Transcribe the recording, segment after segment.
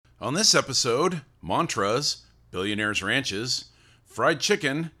On this episode, mantras, billionaires' ranches, fried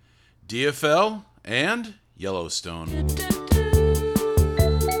chicken, DFL, and Yellowstone.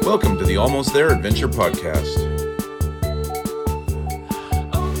 Welcome to the Almost There Adventure Podcast.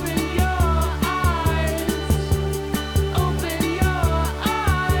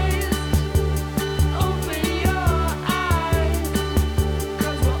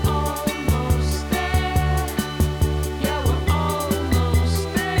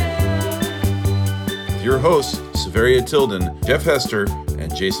 Your hosts, Severia Tilden, Jeff Hester,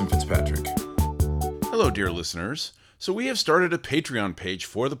 and Jason Fitzpatrick. Hello, dear listeners. So we have started a Patreon page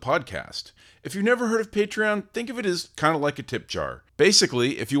for the podcast. If you've never heard of Patreon, think of it as kind of like a tip jar.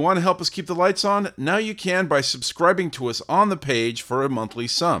 Basically, if you want to help us keep the lights on, now you can by subscribing to us on the page for a monthly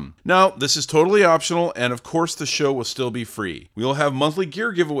sum. Now, this is totally optional, and of course the show will still be free. We will have monthly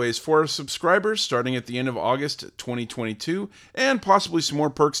gear giveaways for our subscribers starting at the end of August 2022, and possibly some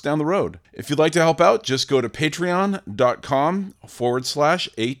more perks down the road. If you'd like to help out, just go to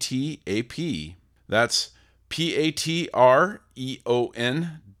patreon.com/ATAP. That's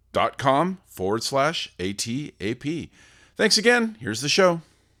patreon.com/ATAP. Thanks again. Here's the show.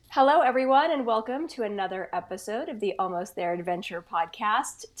 Hello, everyone, and welcome to another episode of the Almost There Adventure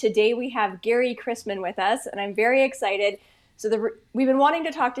Podcast. Today we have Gary Chrisman with us, and I'm very excited. We've been wanting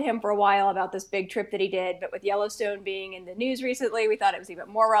to talk to him for a while about this big trip that he did, but with Yellowstone being in the news recently, we thought it was even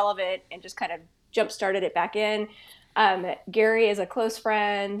more relevant and just kind of jump-started it back in. Gary is a close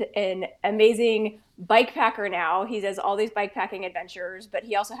friend, an amazing bike packer now. He does all these bike packing adventures, but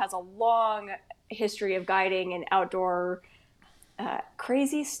he also has a long history of guiding and outdoor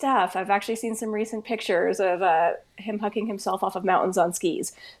crazy stuff. I've actually seen some recent pictures of him hucking himself off of mountains on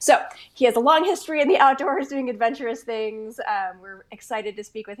skis. So he has a long history in the outdoors doing adventurous things. We're excited to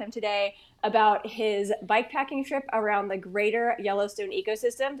speak with him today about his bike packing trip around the greater Yellowstone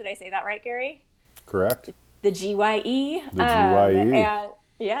ecosystem. Did I say that right, Gary? Correct. The GYE. The GYE.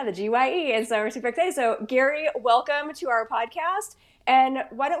 The GYE. And so we're super excited. So Gary, welcome to our podcast. And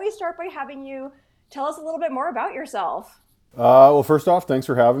why don't we start by having you tell us a little bit more about yourself? Well, first off, thanks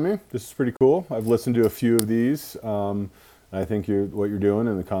for having me. This is pretty cool. I've listened to a few of these. I think what you're doing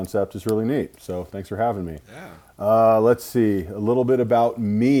and the concept is really neat. So thanks for having me. Yeah. Let's see, a little bit about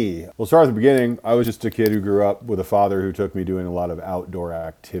me. We'll start at the beginning. I was just a kid who grew up with a father who took me doing a lot of outdoor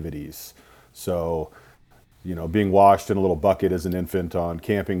activities. So, being washed in a little bucket as an infant on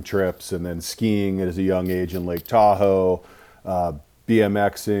camping trips, and then skiing as a young age in Lake Tahoe,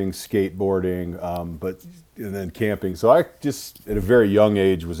 BMXing, skateboarding, and then camping. So I just, at a very young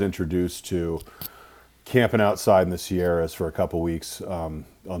age, was introduced to camping outside in the Sierras for a couple weeks on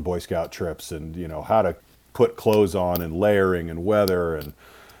Boy Scout trips, and how to put clothes on and layering and weather, and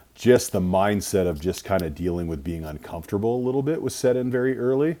just the mindset of just kind of dealing with being uncomfortable a little bit was set in very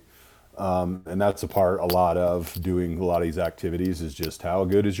early. And that's a lot of doing a lot of these activities is just how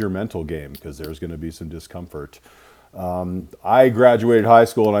good is your mental game, because there's going to be some discomfort. I graduated high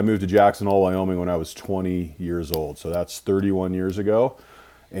school and I moved to Jackson Hole, Wyoming when I was 20 years old. So that's 31 years ago.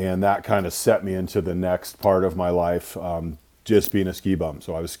 And that kind of set me into the next part of my life, just being a ski bum.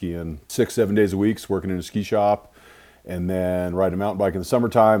 So I was skiing 6-7 days a week, working in a ski shop, and then riding a mountain bike in the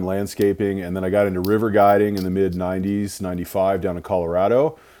summertime, landscaping. And then I got into river guiding in the mid 90s, 95 down in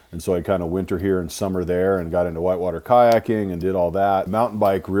Colorado. And so I kind of winter here and summer there, and got into whitewater kayaking and did all that. Mountain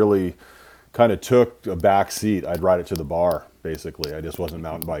bike really kind of took a back seat. I'd ride it to the bar, basically. I just wasn't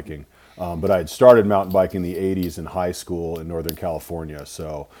mountain biking. But I had started mountain biking in the 80s in high school in Northern California.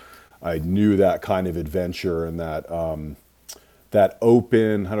 So I knew that kind of adventure and that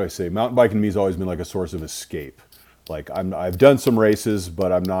open, mountain biking to me has always been like a source of escape. Like I've done some races,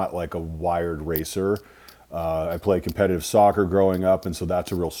 but I'm not like a wired racer. I played competitive soccer growing up, and so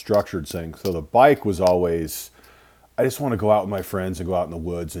that's a real structured thing. So the bike was always, I just want to go out with my friends and go out in the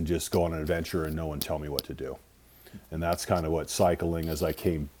woods and just go on an adventure and no one tell me what to do. And that's kind of what cycling, as I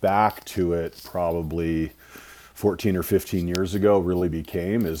came back to it probably 14 or 15 years ago, really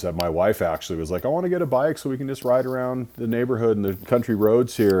became, is that my wife actually was like, I want to get a bike so we can just ride around the neighborhood and the country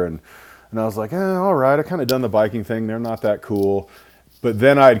roads here. And I was like, all right, I kind of done the biking thing. They're not that cool. But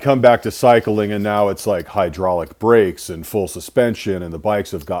then I'd come back to cycling, and now it's like hydraulic brakes and full suspension, and the bikes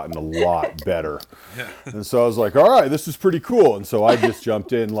have gotten a lot better. Yeah. And so I was like, all right, this is pretty cool. And so I just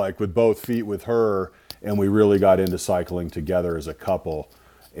jumped in like with both feet with her, and we really got into cycling together as a couple.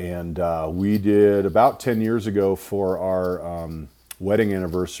 And we did about 10 years ago for our wedding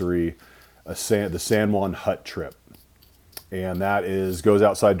anniversary, the San Juan Hut trip. And that goes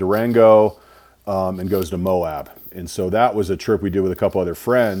outside Durango and goes to Moab. And so that was a trip we did with a couple other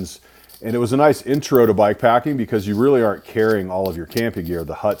friends. And it was a nice intro to bike packing because you really aren't carrying all of your camping gear.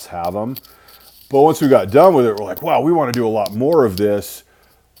 The huts have them. But once we got done with it, we're like, wow, we want to do a lot more of this.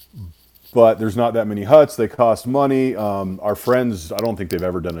 But there's not that many huts. They cost money. Our friends, I don't think they've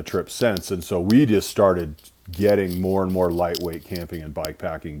ever done a trip since. And so we just started getting more and more lightweight camping and bike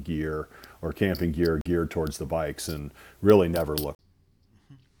packing gear, or camping gear geared towards the bikes, and really never looked.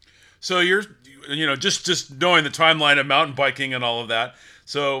 So you're, just knowing the timeline of mountain biking and all of that.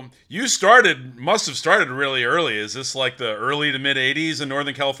 So you must have started really early. Is this like the early to mid 80s in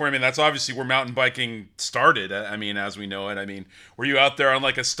Northern California? I mean, that's obviously where mountain biking started. I mean, as we know it. I mean, were you out there on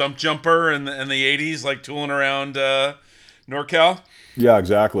like a stump jumper in the 80s, like tooling around NorCal? Yeah,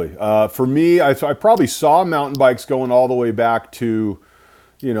 exactly. For me, I probably saw mountain bikes going all the way back to,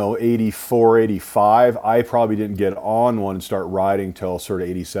 84, 85. I probably didn't get on one and start riding till sort of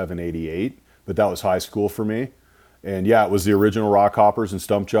 87, 88. But that was high school for me. And yeah, it was the original rock hoppers and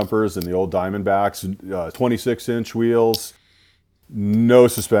stump jumpers and the old Diamondbacks, 26-inch wheels, no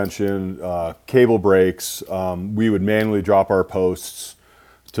suspension, cable brakes. We would manually drop our posts.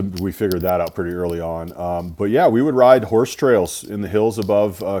 We figured that out pretty early on. But yeah, we would ride horse trails in the hills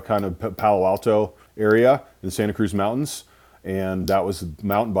above kind of Palo Alto area in the Santa Cruz Mountains. And that was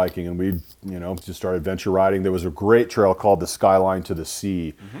mountain biking, and we, just started adventure riding. There was a great trail called the Skyline to the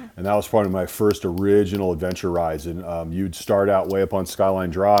Sea, and that was probably my first original adventure rides. And you'd start out way up on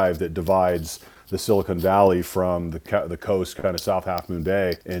Skyline Drive that divides the Silicon Valley from the coast, kind of South Half Moon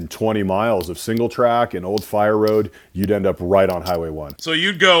Bay, and 20 miles of single track and old fire road. You'd end up right on Highway 1. So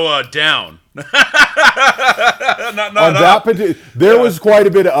you'd go down. There was quite a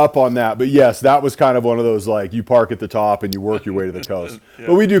bit of up on that, but yes, that was kind of one of those, like, you park at the top and you work your way to the coast. Yeah.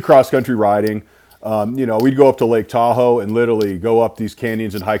 But we do cross country riding. We'd go up to Lake Tahoe and literally go up these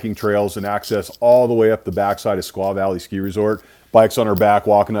canyons and hiking trails and access all the way up the backside of Squaw Valley Ski Resort. Bikes on our back,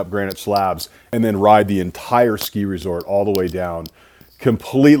 walking up granite slabs, and then ride the entire ski resort all the way down,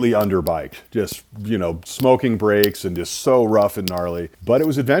 completely underbiked, just, smoking brakes and just so rough and gnarly. But it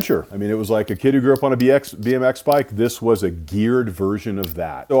was adventure. I mean, it was like a kid who grew up on a BMX bike. This was a geared version of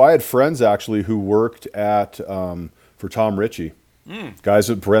that. So I had friends actually who worked for Tom Ritchie.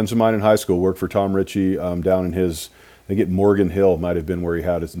 Friends of mine in high school worked for Tom Ritchie down in his, I think at Morgan Hill might have been where he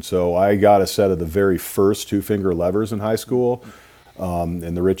had it. And so I got a set of the very first 2-finger levers in high school,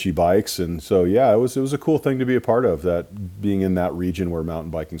 and the Ritchie bikes. And so, yeah, it was a cool thing to be a part of, that being in that region where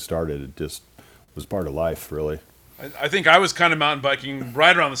mountain biking started. It just was part of life, really. I think I was kind of mountain biking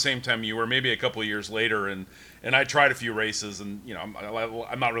right around the same time you were, maybe a couple of years later. And I tried a few races, and,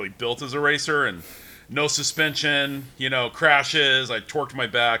 I'm not really built as a racer, and no suspension, crashes. I torqued my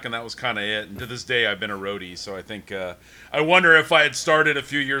back, and that was kind of it. And to this day, I've been a roadie. So I think, I wonder if I had started a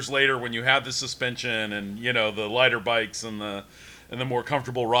few years later when you had the suspension and, the lighter bikes and the more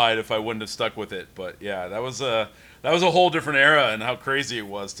comfortable ride, if I wouldn't have stuck with it. But yeah, that was a whole different era, and how crazy it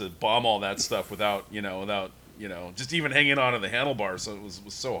was to bomb all that stuff without just even hanging onto the handlebars. So it was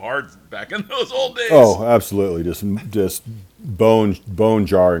so hard back in those old days. Oh, absolutely. Just bone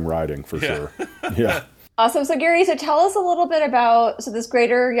jarring riding for sure. Yeah. Awesome. So Gary, tell us a little bit about this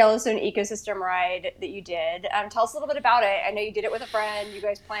Greater Yellowstone Ecosystem ride that you did. Tell us a little bit about it. I know you did it with a friend. You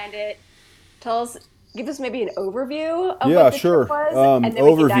guys planned it. Give us maybe an overview of what the trip was. And then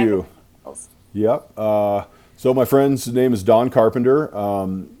overview. Yep. So my friend's name is Don Carpenter.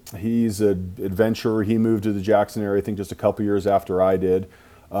 He's an adventurer. He moved to the Jackson area, I think, just a couple years after I did.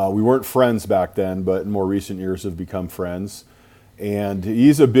 We weren't friends back then, but in more recent years have become friends. And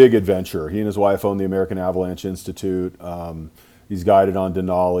he's a big adventurer. He and his wife own the American Avalanche Institute. He's guided on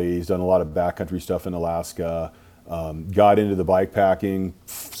Denali. He's done a lot of backcountry stuff in Alaska. Got into the bike packing.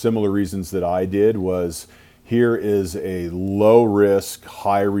 Similar reasons that I did was, here is a low risk,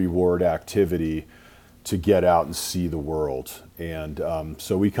 high reward activity to get out and see the world. And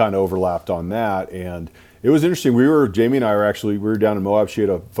so we kind of overlapped on that. And it was interesting. Jamie and I were down in Moab. She had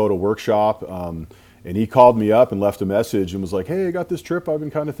a photo workshop. And he called me up and left a message and was like, hey, I got this trip I've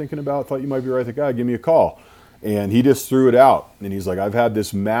been kind of thinking about. Thought you might be the right guy. Give me a call. And he just threw it out. And he's like, I've had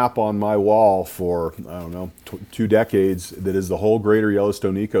this map on my wall for, 2 decades that is the whole Greater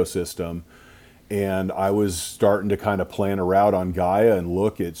Yellowstone ecosystem. And I was starting to kind of plan a route on Gaia and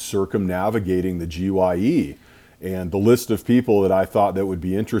look at circumnavigating the GYE. And the list of people that I thought that would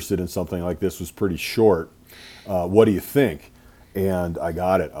be interested in something like this was pretty short. What do you think? And I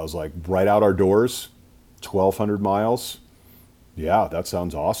got it. I was like, right out our doors, 1,200 miles. Yeah, that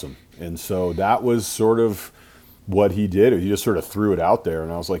sounds awesome. And so that was sort of what he did. He just sort of threw it out there.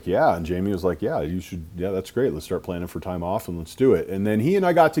 And I was like, yeah. And Jamie was like, yeah, that's great. Let's start planning for time off and let's do it. And then he and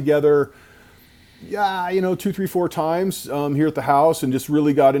I got together Yeah, 2, 3, 4 times here at the house, and just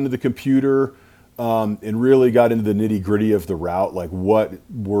really got into the computer and really got into the nitty gritty of the route. Like, where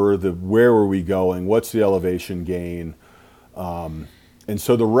were we going? What's the elevation gain? And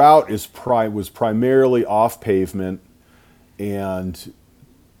so the route was primarily off pavement and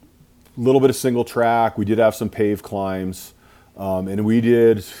a little bit of single track. We did have some paved climbs, and we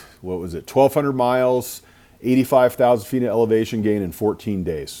did, 1,200 miles, 85,000 feet of elevation gain in 14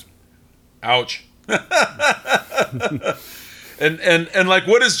 days. Ouch. And like,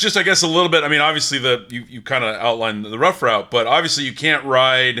 what is just, I guess, a little bit, I mean, obviously you kind of outlined the rough route, but obviously you can't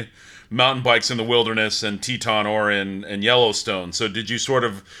ride mountain bikes in the wilderness and Teton or in Yellowstone. So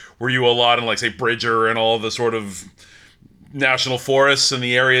were you a lot in, like, say, Bridger and all the sort of national forests and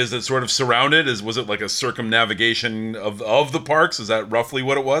the areas that sort of surround it? Was it like a circumnavigation of the parks? Is that roughly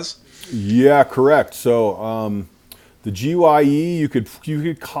what it was? Yeah, correct. So the GYE you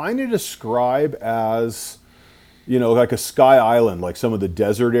could kind of describe as, like a sky island, like some of the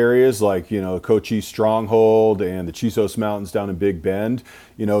desert areas, like, Cochise Stronghold and the Chisos Mountains down in Big Bend.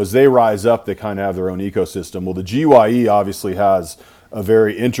 As they rise up, they kind of have their own ecosystem. Well, the GYE obviously has a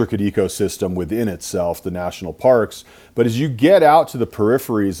very intricate ecosystem within itself, the national parks. But as you get out to the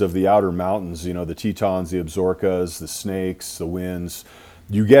peripheries of the outer mountains, the Tetons, the Absarokas, the Snakes, the Winds,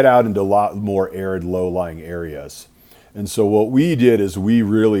 you get out into a lot more arid, low-lying areas. And so what we did is we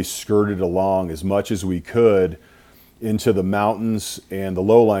really skirted along as much as we could into the mountains and the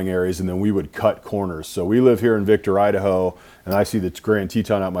low-lying areas, and then we would cut corners. So we live here in Victor, Idaho, and I see the Grand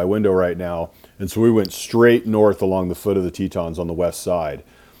Teton out my window right now. And so we went straight north along the foot of the Tetons on the west side,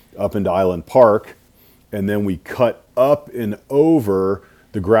 up into Island Park, and then we cut up and over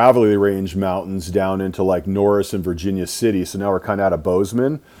the Gravelly Range Mountains down into like Norris and Virginia City. So now we're kind of out of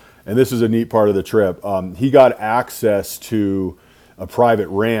Bozeman. And this is a neat part of the trip. He got access to a private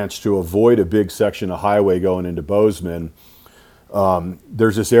ranch to avoid a big section of highway going into Bozeman.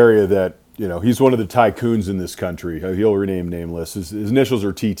 There's this area that, he's one of the tycoons in this country. He'll rename nameless. His initials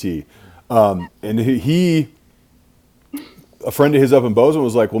are TT. And a friend of his up in Bozeman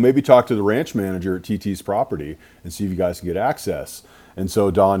was like, well, maybe talk to the ranch manager at TT's property and see if you guys can get access. And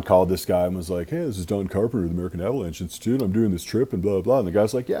so Don called this guy and was like, hey, this is Don Carpenter of the American Avalanche Institute. I'm doing this trip and blah, blah, blah. And the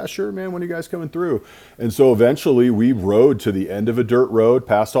guy's like, yeah, sure, man. When are you guys coming through? And so eventually we rode to the end of a dirt road,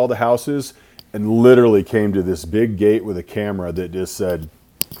 past all the houses, and literally came to this big gate with a camera that just said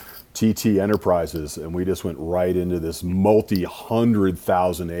TT Enterprises. And we just went right into this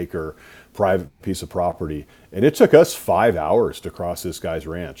multi-100,000 acre private piece of property. And it took us 5 hours to cross this guy's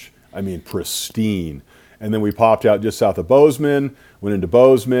ranch. I mean, pristine. And then we popped out just south of Bozeman, went into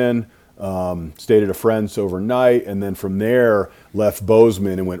Bozeman, stayed at a friend's overnight, and then from there left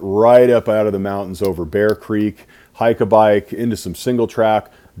Bozeman and went right up out of the mountains over Bear Creek, hike a bike into some single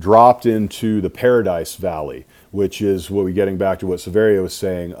track, dropped into the Paradise Valley, which is what we're getting back to what Severia was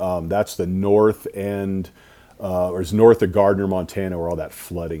saying. That's the north end, or it's north of Gardner, Montana, where all that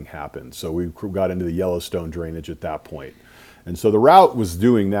flooding happened. So we got into the Yellowstone drainage at that point. And so the route was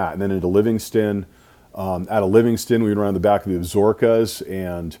doing that, and then into Livingston. Out of Livingston, we went around the back of the Absarokas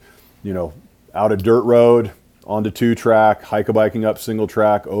and, out a dirt road, onto 2-track, hike-a-biking up single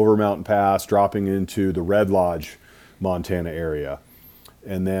track, over Mountain Pass, dropping into the Red Lodge, Montana area.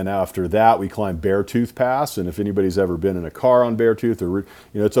 And then after that, we climbed Beartooth Pass. And if anybody's ever been in a car on Beartooth, or,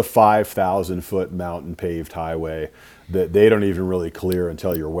 it's a 5,000-foot mountain paved highway that they don't even really clear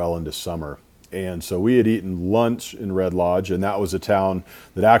until you're well into summer. And so we had eaten lunch in Red Lodge, and that was a town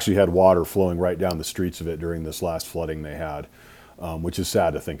that actually had water flowing right down the streets of it during this last flooding they had, which is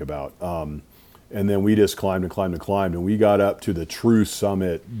sad to think about. And then we just climbed and climbed and climbed, and we got up to the true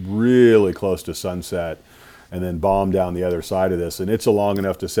summit really close to sunset, and then bombed down the other side of this. And it's a long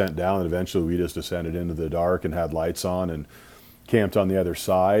enough descent down, and eventually we just descended into the dark and had lights on and camped on the other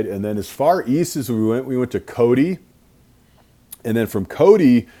side. And then as far east as we went to Cody, and then from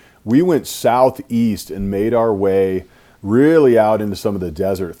Cody, we went southeast and made our way really out into some of the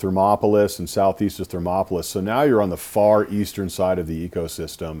desert, Thermopolis and southeast of Thermopolis. So now you're on the far eastern side of the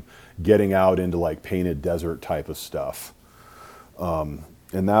ecosystem, getting out into like painted desert type of stuff.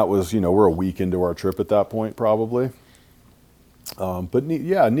 And that was, we're a week into our trip at that point probably. But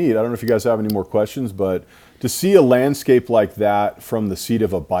neat. I don't know if you guys have any more questions, but to see a landscape like that from the seat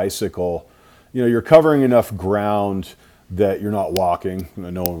of a bicycle, you're covering enough ground that you're not walking.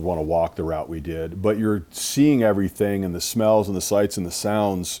 No one would want to walk the route we did, but you're seeing everything and the smells and the sights and the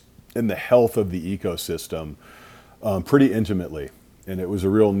sounds and the health of the ecosystem pretty intimately. And it was a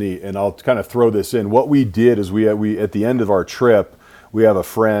real neat. And I'll kind of throw this in. What we did is we at the end of our trip, we have a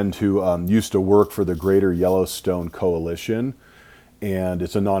friend who used to work for the Greater Yellowstone Coalition. and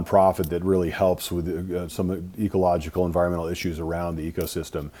it's a nonprofit that really helps with some ecological, environmental issues around the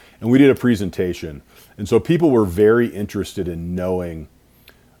ecosystem. And we did a presentation, and so people were very interested in knowing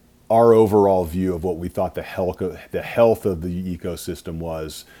our overall view of what we thought the health of the ecosystem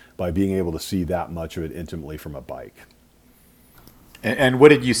was by being able to see that much of it intimately from a bike. And what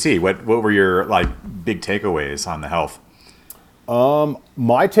did you see? What were your big takeaways on the health?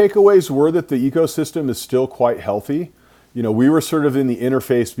 My takeaways were that the ecosystem is still quite healthy. We were sort of in the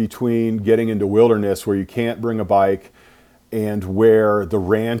interface between getting into wilderness where you can't bring a bike and where the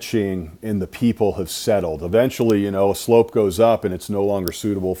ranching and the people have settled. Eventually, a slope goes up and it's no longer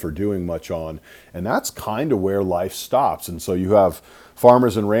suitable for doing much on. And that's kind of where life stops. And so you have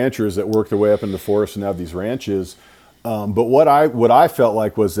farmers and ranchers that work their way up in the forest and have these ranches. But what I felt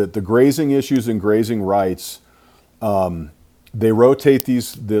like was that the grazing issues and grazing rights, they rotate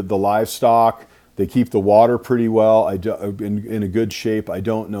the livestock. They keep the water pretty well, in a good shape. I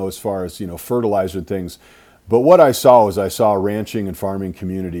don't know as far as fertilizer and things, but what I saw ranching and farming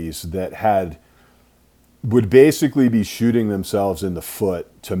communities that would basically be shooting themselves in the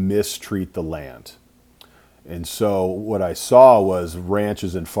foot to mistreat the land. And so what I saw was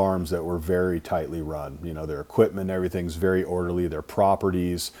ranches and farms that were very tightly run. Their equipment, everything's very orderly. Their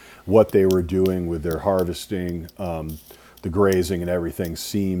properties, what they were doing with their harvesting, the grazing and everything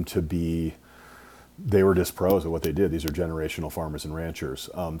seemed to be, they were just pros at what they did. These are generational farmers and ranchers.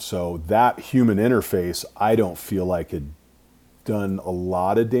 So that human interface, I don't feel like had done a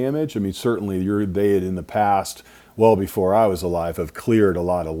lot of damage. I mean, certainly they had in the past, well before I was alive, have cleared a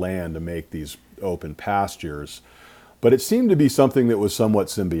lot of land to make these open pastures. But it seemed to be something that was somewhat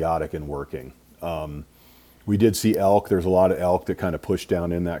symbiotic and working. We did see elk. There's a lot of elk that kind of pushed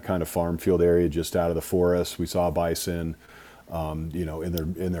down in that kind of farm field area just out of the forest. We saw bison.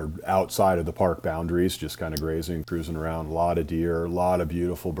 In their outside of the park boundaries, just kind of grazing, cruising around. A lot of deer, a lot of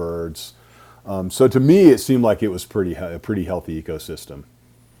beautiful birds. So to me, it seemed like it was a pretty healthy ecosystem.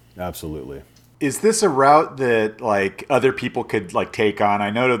 Absolutely. Is this a route that other people could take on? I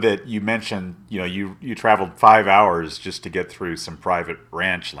know that you mentioned you traveled 5 hours just to get through some private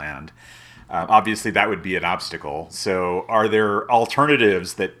ranch land. Obviously, that would be an obstacle. So, are there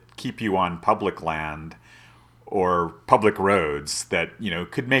alternatives that keep you on public land or public roads that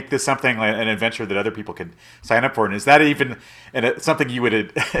could make this something like an adventure that other people could sign up for? And is that even something you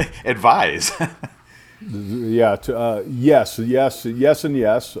would advise? Yeah. Yes, and yes,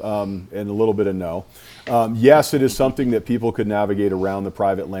 and a little bit of no. Yes, it is something that people could navigate around the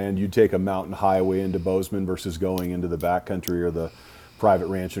private land. You'd take a mountain highway into Bozeman versus going into the backcountry or the private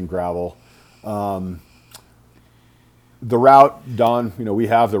ranch and gravel. The route, Don, we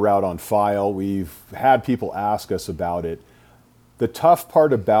have the route on file. We've had people ask us about it. The tough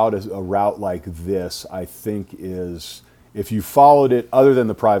part about a route like this, I think, is if you followed it, other than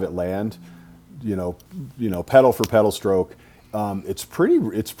the private land, pedal for pedal stroke, it's pretty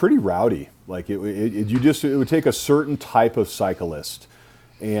rowdy. It would take a certain type of cyclist,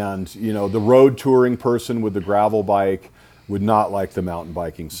 and the road touring person with the gravel bike would not like the mountain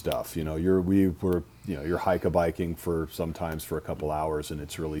biking stuff. You're hike-a-biking sometimes for a couple hours, and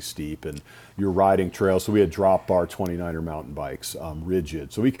it's really steep, and you're riding trails. So we had drop bar 29er mountain bikes,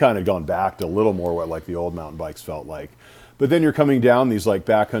 rigid. So we kind of gone back to a little more what the old mountain bikes felt like. But then you're coming down these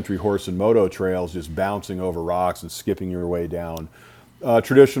backcountry horse and moto trails, just bouncing over rocks and skipping your way down.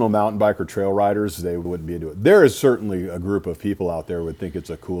 Traditional mountain bike or trail riders, they wouldn't be into it. There is certainly a group of people out there who would think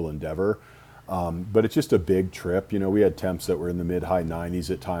it's a cool endeavor. But it's just a big trip. We had temps that were in the mid-high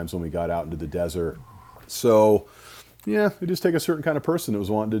 90s at times when we got out into the desert. So, yeah, it just take a certain kind of person that was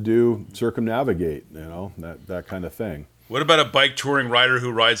wanting to circumnavigate, that kind of thing. What about a bike touring rider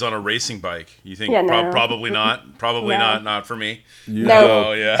who rides on a racing bike? You think probably not? Probably not for me.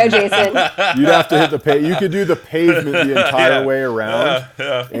 No, Jason. You'd have to hit the you could do the pavement the entire way around,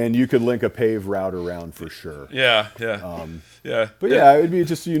 and you could link a paved route around for sure. Yeah. But it'd be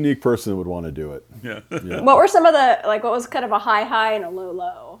just a unique person that would want to do it. Yeah. What were some of the what was kind of a high and a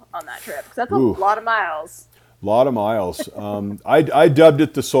low on that trip? Because that's a lot of miles. A lot of miles. I dubbed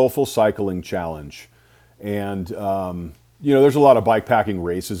it the Soulful Cycling Challenge, and there's a lot of bikepacking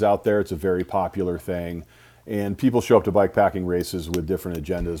races out there. It's a very popular thing, and people show up to bikepacking races with different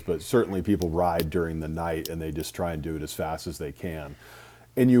agendas. But certainly, people ride during the night, and they just try and do it as fast as they can.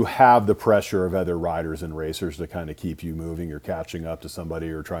 And you have the pressure of other riders and racers to kind of keep you moving. You're catching up to somebody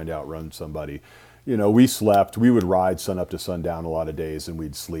or trying to outrun somebody. We would ride sun up to sundown a lot of days, and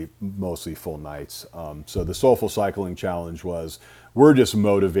we'd sleep mostly full nights. So the Soulful Cycling Challenge was, we're just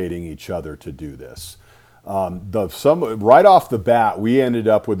motivating each other to do this. Right off the bat, we ended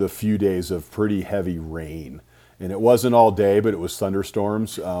up with a few days of pretty heavy rain. And it wasn't all day, but it was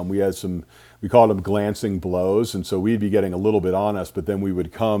thunderstorms. We had we called them glancing blows. And so we'd be getting a little bit on us, but then we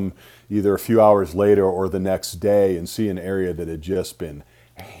would come either a few hours later or the next day and see an area that had just been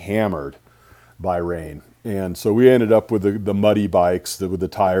hammered by rain. And so we ended up with the muddy bikes with the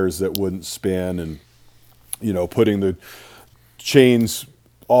tires that wouldn't spin, and, putting the chains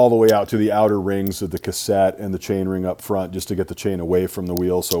all the way out to the outer rings of the cassette and the chain ring up front just to get the chain away from the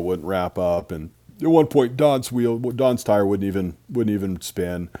wheel so it wouldn't wrap up. And at one point, Don's tire wouldn't even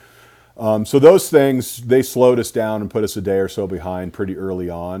spin. So those things, they slowed us down and put us a day or so behind pretty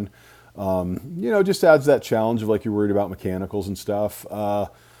early on. Just adds that challenge of like you're worried about mechanicals and stuff.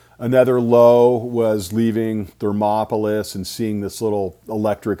 Another low was leaving Thermopolis and seeing this little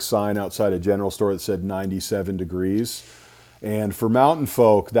electric sign outside a general store that said 97 degrees. And for mountain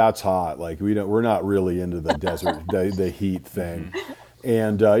folk, that's hot. Like we're not really into the desert, the heat thing.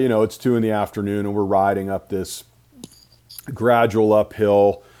 And it's 2 PM and we're riding up this gradual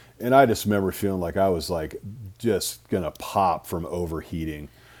uphill. And I just remember feeling like I was like just gonna pop from overheating.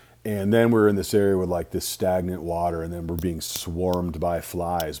 And then we're in this area with like this stagnant water, and then we're being swarmed by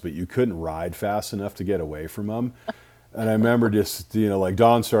flies, but you couldn't ride fast enough to get away from them. And I remember just, like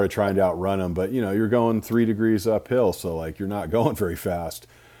Don started trying to outrun them, but you're going 3 degrees uphill, so like you're not going very fast.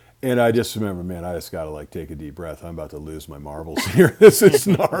 And I just remember, man, I just got to like take a deep breath. I'm about to lose my marbles here. This is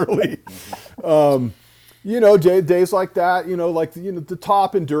gnarly. Days like that, the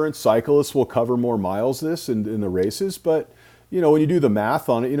top endurance cyclists will cover more miles in the races, but when you do the math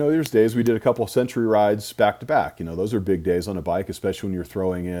on it, there's days we did a couple of century rides back to back. Those are big days on a bike, especially when you're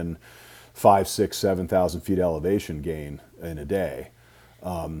throwing in 5, 6, 7,000 feet elevation gain in a day.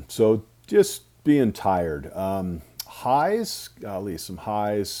 So just being tired. Highs, golly, some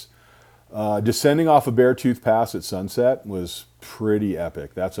highs. Descending off of Beartooth Pass at sunset was pretty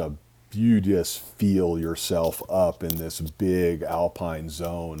epic. You just feel yourself up in this big alpine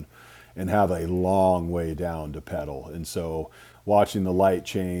zone and have a long way down to pedal. And so watching the light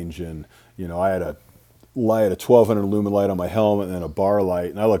change, and I had a 1200 lumen light on my helmet and then a bar light,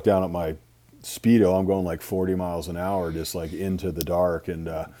 and I look down at my Speedo, I'm going like 40 miles an hour just like into the dark, and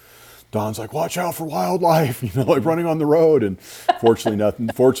Don's like, watch out for wildlife, like running on the road. And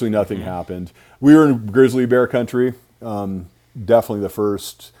fortunately nothing happened. We were in grizzly bear country, definitely the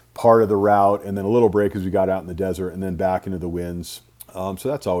first part of the route, and then a little break as we got out in the desert, and then back into the winds. So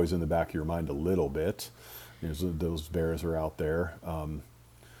that's always in the back of your mind a little bit. Those bears are out there. I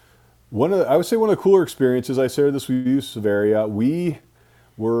would say one of the cooler experiences, I shared this with you, Severia. We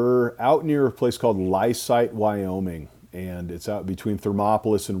were out near a place called Lysite, Wyoming, and it's out between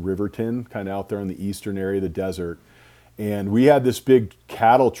Thermopolis and Riverton, kind of out there in the eastern area of the desert. And we had this big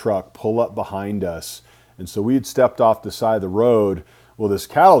cattle truck pull up behind us, and so we had stepped off the side of the road. Well, this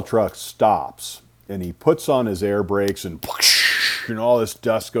cattle truck stops, and he puts on his air brakes, and all this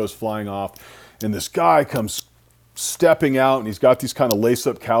dust goes flying off, and this guy comes stepping out, and he's got these kind of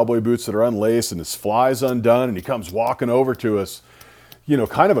lace-up cowboy boots that are unlaced, and his fly's undone, and he comes walking over to us,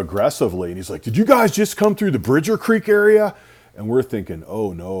 kind of aggressively, and he's like, did you guys just come through the Bridger Creek area? And we're thinking,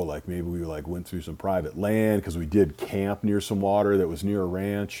 oh no, like maybe we like went through some private land, because we did camp near some water that was near a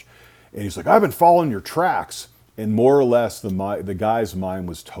ranch. And he's like, I've been following your tracks. And more or less, the guy's mind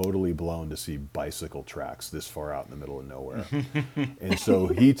was totally blown to see bicycle tracks this far out in the middle of nowhere. And so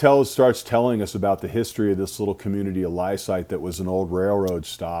he starts telling us about the history of this little community of Lysite that was an old railroad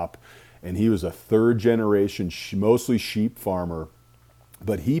stop. And he was a third generation, mostly sheep farmer.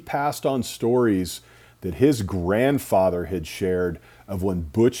 But he passed on stories that his grandfather had shared of when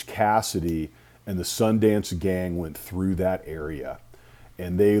Butch Cassidy and the Sundance Gang went through that area.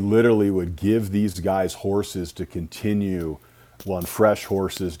 And they literally would give these guys horses to continue on fresh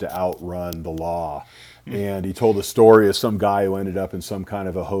horses to outrun the law. And he told a story of some guy who ended up in some kind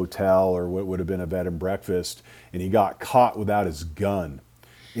of a hotel or what would have been a bed and breakfast, and he got caught without his gun.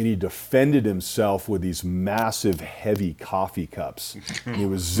 And he defended himself with these massive, heavy coffee cups. And he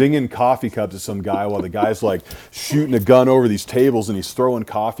was zinging coffee cups at some guy while the guy's like shooting a gun over these tables, and he's throwing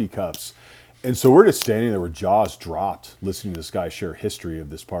coffee cups. And so we're just standing there with jaws dropped, listening to this guy share history of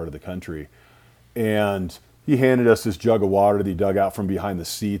this part of the country. And he handed us this jug of water that he dug out from behind the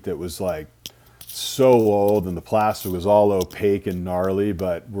seat that was like so old, and the plastic was all opaque and gnarly,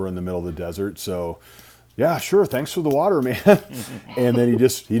 but we're in the middle of the desert. So yeah, sure, thanks for the water, man. And then he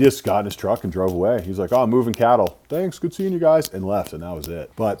just got in his truck and drove away. He's like, oh, I'm moving cattle. Thanks, good seeing you guys. And left, and that was it.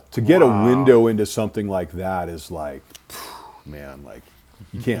 But to get a window into something like that is like, man, like,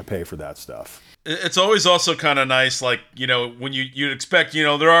 you can't pay for that stuff. It's always also kind of nice, like, when you'd expect,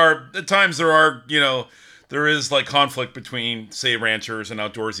 there are there is like conflict between, say, ranchers and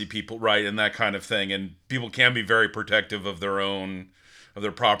outdoorsy people, right, and that kind of thing. And people can be very protective of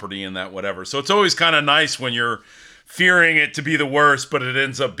their property and that whatever. So it's always kind of nice when you're fearing it to be the worst, but it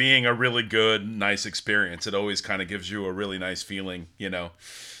ends up being a really good, nice experience. It always kind of gives you a really nice feeling,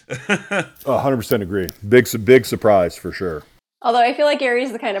 100% agree. Big surprise for sure. Although I feel like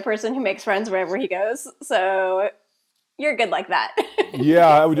Gary's the kind of person who makes friends wherever he goes, so you're good like that.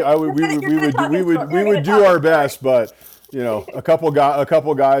 Yeah, we would do our best, but a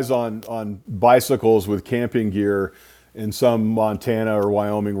couple guys on bicycles with camping gear in some Montana or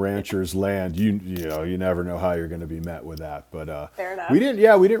Wyoming rancher's land, you never know how you're going to be met with that. But Fair enough. we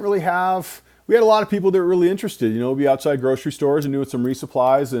didn't really have. We had a lot of people that were really interested. Be outside grocery stores and doing some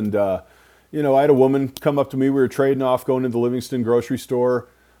resupplies, and I had a woman come up to me. We were trading off, going to the Livingston grocery store,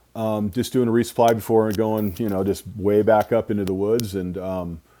 just doing a resupply before and going, just way back up into the woods.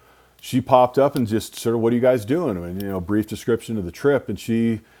 And she popped up and just sort of, what are you guys doing? And, brief description of the trip. And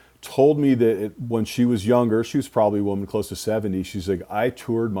she told me that when she was younger, she was probably a woman close to 70. She's like, I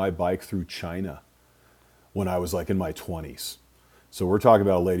toured my bike through China when I was like in my 20s. So we're talking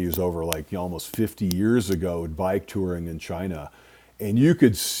about a lady who's over like almost 50 years ago bike touring in China. And you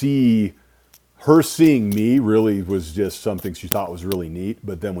could see her seeing me really was just something she thought was really neat.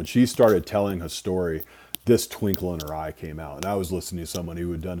 But then when she started telling her story, this twinkle in her eye came out. And I was listening to someone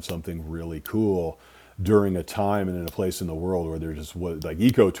who had done something really cool during a time and in a place in the world where there just was like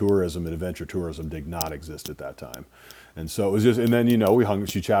ecotourism and adventure tourism did not exist at that time. And so it was just, and then,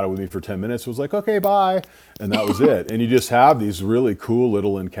 she chatted with me for 10 minutes, was like, okay, bye. And that was it. And you just have these really cool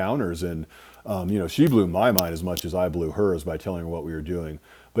little encounters. And, she blew my mind as much as I blew hers by telling her what we were doing.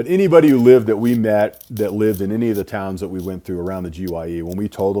 But anybody that we met that lived in any of the towns that we went through around the GYE, when we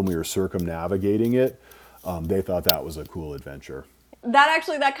told them we were circumnavigating it, they thought that was a cool adventure.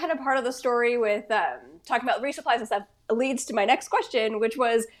 That kind of part of the story with talking about resupplies and stuff leads to my next question, which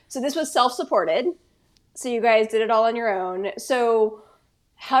was, so this was self-supported. So you guys did it all on your own. So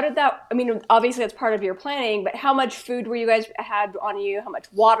how did that, obviously that's part of your planning, but how much food were you guys had on you? How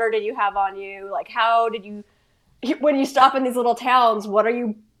much water did you have on you? Like, how did you, when you stop in these little towns, what are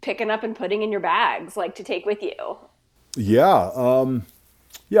you picking up and putting in your bags, like to take with you? Yeah.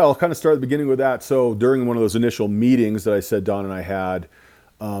 I'll kind of start at the beginning with that. So during one of those initial meetings that I said Don and I had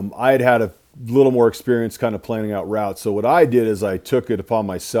had a little more experience kind of planning out routes. So what I did is I took it upon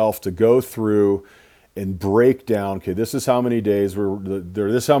myself to go through and break down, okay, this is how many days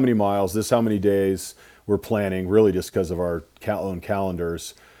this is how many miles, this is how many days we're planning, really just because of our own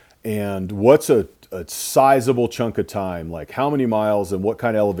calendars. And what's a sizable chunk of time, like how many miles and what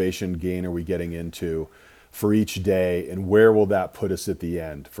kind of elevation gain are we getting into for each day, and where will that put us at the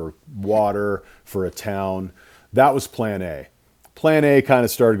end for water, for a town? That was plan A. Plan A kind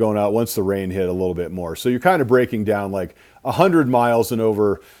of started going out once the rain hit a little bit more. So you're kind of breaking down like 100 miles and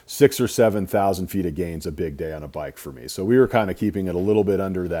over 6,000 or 7,000 feet of gain's a big day on a bike for me. So we were kind of keeping it a little bit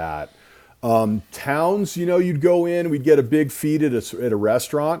under that. Towns, you'd go in, we'd get a big feed at a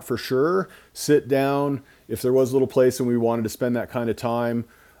restaurant for sure, sit down. If there was a little place and we wanted to spend that kind of time,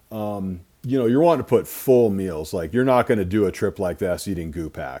 you're wanting to put full meals. Like, you're not going to do a trip like this eating goo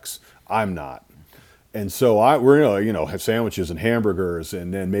packs. I'm not. And so we're going to, have sandwiches and hamburgers,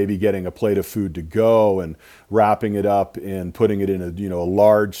 and then maybe getting a plate of food to go and wrapping it up and putting it in a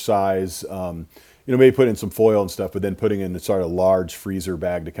large size, maybe put in some foil and stuff, but then putting in a large freezer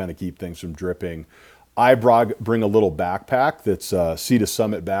bag to kind of keep things from dripping. I bring a little backpack that's a Sea to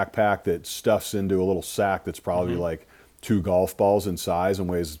Summit backpack that stuffs into a little sack that's probably like 2 golf balls in size and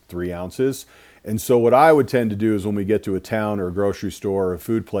weighs 3 ounces. And so what I would tend to do is when we get to a town or a grocery store or a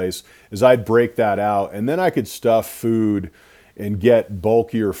food place is I'd break that out, and then I could stuff food and get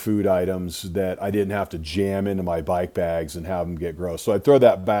bulkier food items that I didn't have to jam into my bike bags and have them get gross. So I'd throw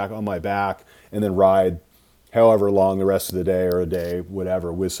that back on my back and then ride however long the rest of the day or a day,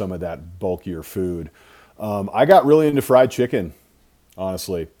 whatever, with some of that bulkier food. I got really into fried chicken,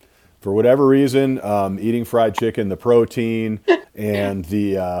 honestly. For whatever reason, eating fried chicken, the protein and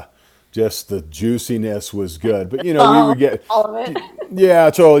the juiciness was good. But, we would get all of it. Yeah,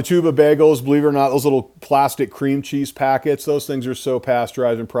 totally. Chuba bagels, believe it or not, those little plastic cream cheese packets, those things are so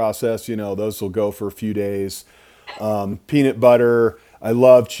pasteurized and processed, those will go for a few days. Peanut butter. I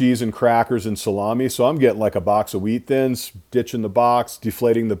love cheese and crackers and salami. So I'm getting like a box of Wheat Thins, ditching the box,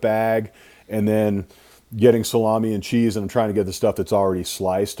 deflating the bag, and then getting salami and cheese. And I'm trying to get the stuff that's already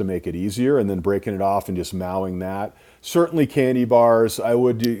sliced to make it easier, and then breaking it off and just mowing that. Certainly candy bars. I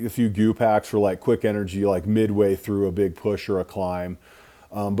would do a few goo packs for like quick energy, like midway through a big push or a climb.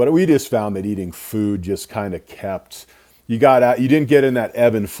 But we just found that eating food just kind of kept, you didn't get in that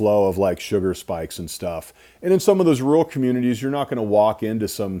ebb and flow of like sugar spikes and stuff. And in some of those rural communities, you're not going to walk into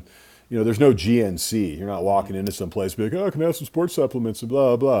some, there's no GNC. You're not walking into some place be like, oh, can I have some sports supplements and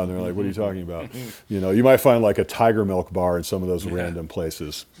blah, blah. And they're like, what are you talking about? You might find like a Tiger Milk bar in some of those random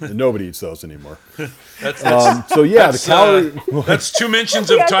places. And nobody eats those anymore. That's the calorie. That's 2 mentions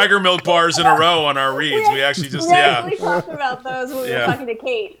of Tiger Milk bars in a row on our reads. We actually just, We talked about those when we were talking to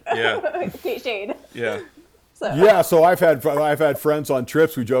Kate. Yeah. Kate Shade. Yeah. So I've had friends on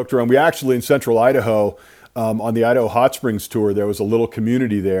trips. We joked around. We actually in central Idaho, on the Idaho Hot Springs tour, there was a little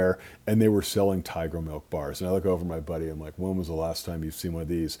community there, and they were selling Tiger Milk bars. And I look over at my buddy. I'm like, when was the last time you've seen one of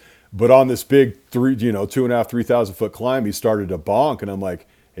these? But on this big 2.5, 3,000 foot climb, he started to bonk, and I'm like,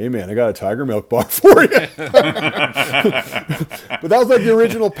 hey man, I got a Tiger Milk bar for you. But that was like the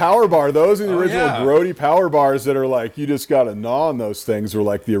original power bar. Those are the original grody power bars that are like, you just got to gnaw on those things, were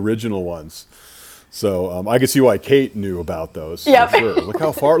like the original ones. So I can see why Kate knew about those. Yeah, for sure.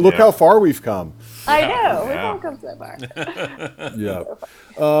 Look how far we've come. I know. We've all come so far. Yeah.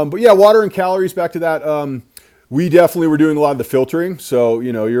 But yeah, water and calories, back to that. We definitely were doing a lot of the filtering. So,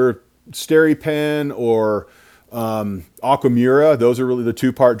 your SteriPen or Aquamira, those are really the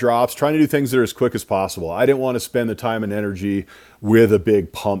 2-part drops, trying to do things that are as quick as possible. I didn't want to spend the time and energy with a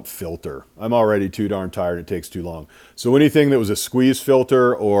big pump filter. I'm already too darn tired. It takes too long. So anything that was a squeeze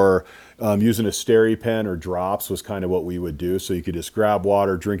filter or using a SteriPen or drops was kind of what we would do. So you could just grab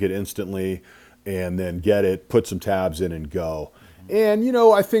water, drink it instantly, and then get it, put some tabs in and go. And,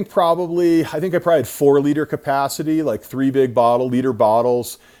 I think I probably had 4 liter capacity, like 3 big liter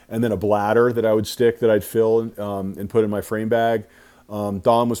bottles, and then a bladder that I would stick that I'd fill and put in my frame bag.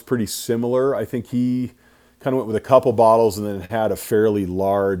 Dom was pretty similar. I think he kind of went with a couple bottles and then had a fairly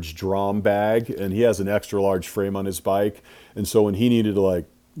large drum bag, and he has an extra large frame on his bike. And so when he needed to like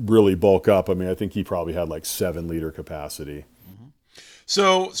really bulk up, I think he probably had like 7 liter capacity.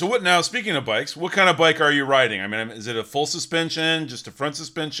 So what now? Speaking of bikes, what kind of bike are you riding? Is it a full suspension, just a front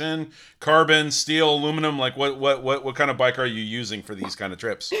suspension, carbon, steel, aluminum? Like what kind of bike are you using for these kind of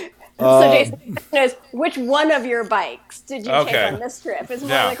trips? So Jason knows which one of your bikes did you take on this trip? Is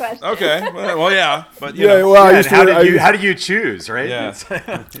one of the questions. Okay. Well, yeah, but how do you choose, right? Yeah.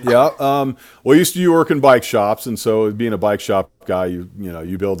 Well, I used to work in bike shops, and so being a bike shop guy,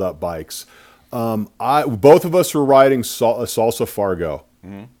 you build up bikes. Both of us were riding a Salsa Fargo,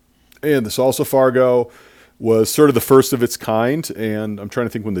 and the Salsa Fargo was sort of the first of its kind. And I'm trying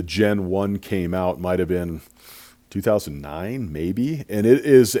to think when the Gen 1 came out, might have been 2009, maybe. And it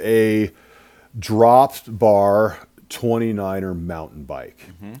is a dropped bar 29er mountain bike.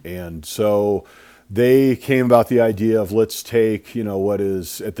 And so they came about the idea of let's take, what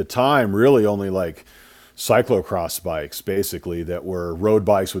is at the time really only like cyclocross bikes, basically, that were road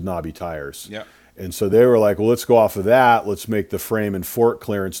bikes with knobby tires. Yeah. And so they were like, well, let's go off of that. Let's make the frame and fork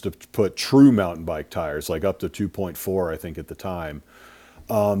clearance to put true mountain bike tires, like up to 2.4, I think, at the time.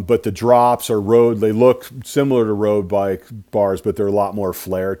 But the drops are they look similar to road bike bars, but they're a lot more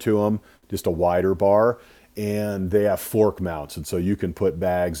flair to them, just a wider bar. And they have fork mounts, and so you can put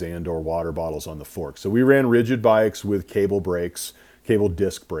bags and or water bottles on the fork. So we ran rigid bikes with cable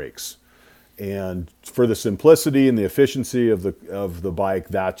disc brakes. And for the simplicity and the efficiency of the bike,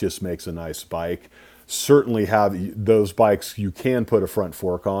 that just makes a nice bike. Certainly have those bikes you can put a front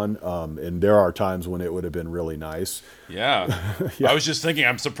fork on, and there are times when it would have been really nice. Yeah. I was just thinking,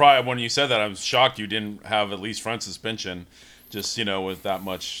 I'm surprised when you said that. I'm shocked you didn't have at least front suspension, just with that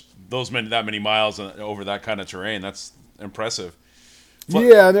many miles over that kind of terrain. That's impressive.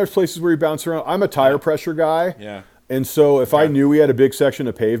 Yeah, and there's places where you bounce around. I'm a tire pressure guy. Yeah. And so if I knew we had a big section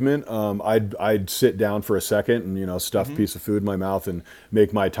of pavement, I'd sit down for a second and, stuff a piece of food in my mouth and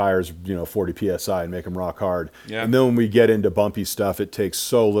make my tires, 40 PSI and make them rock hard. Yeah. And then when we get into bumpy stuff, it takes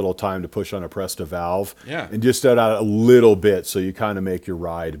so little time to push on a press to valve. Yeah. And just out a little bit so you kind of make your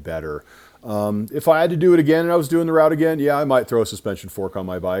ride better. If I had to do it again and I was doing the route again, I might throw a suspension fork on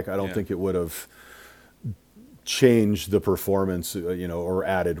my bike. I don't think it would have changed the performance, or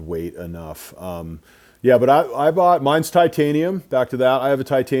added weight enough. But I bought, mine's titanium, back to that. I have a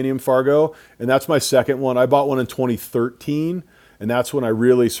titanium Fargo, and that's my second one. I bought one in 2013, and that's when I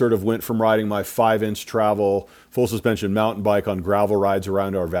really sort of went from riding my 5-inch travel full suspension mountain bike on gravel rides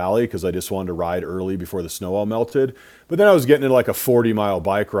around our valley because I just wanted to ride early before the snow all melted. But then I was getting into like a 40-mile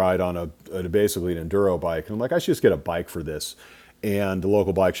bike ride on basically an enduro bike, and I'm like, I should just get a bike for this. And the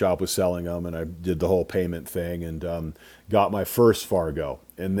local bike shop was selling them, and I did the whole payment thing and got my first Fargo.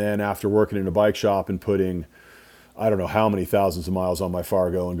 And then after working in a bike shop and putting I don't know how many thousands of miles on my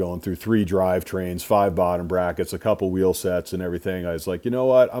Fargo and going through 3 drivetrains, 5 bottom brackets, a couple wheel sets and everything. I was like, you know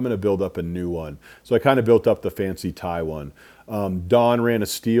what? I'm going to build up a new one. So I kind of built up the fancy Thai one. Don ran a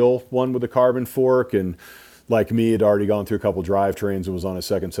steel one with a carbon fork, and like me, had already gone through a couple drivetrains and was on a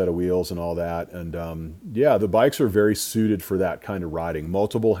second set of wheels and all that. And yeah, the bikes are very suited for that kind of riding.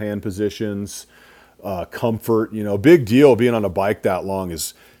 Multiple hand positions, comfort. Big deal being on a bike that long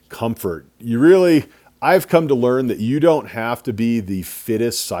is comfort. I've come to learn that you don't have to be the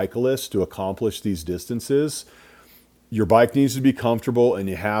fittest cyclist to accomplish these distances. Your bike needs to be comfortable, and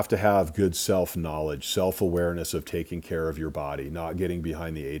you have to have good self-knowledge, self-awareness of taking care of your body, not getting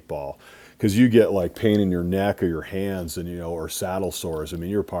behind the 8 ball. Because you get like pain in your neck or your hands and, or saddle sores. I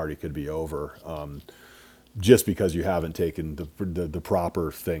mean, your party could be over just because you haven't taken the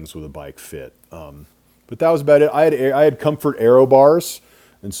proper things with a bike fit. But that was about it. I had comfort aero bars.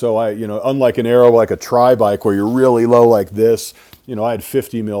 And so unlike an aero, like a tri bike where you're really low like this, I had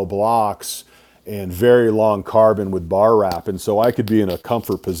 50 mil blocks and very long carbon with bar wrap. And so I could be in a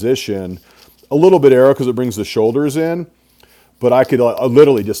comfort position, a little bit aero because it brings the shoulders in, but I could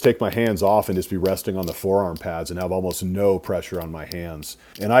literally just take my hands off and just be resting on the forearm pads and have almost no pressure on my hands.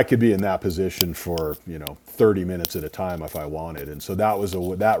 And I could be in that position for, 30 minutes at a time if I wanted. And so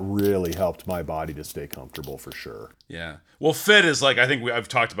that really helped my body to stay comfortable for sure. Yeah. Well, fit is like, I think I've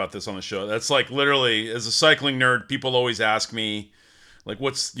talked about this on the show. That's like literally, as a cycling nerd, people always ask me, like,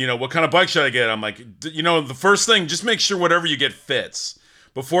 what kind of bike should I get? I'm like, the first thing, just make sure whatever you get fits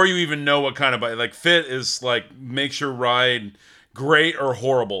before you even know what kind of bike. Like, fit is like, make sure ride great or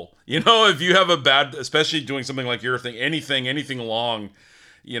horrible. If you have a bad, especially doing something like your thing, anything long,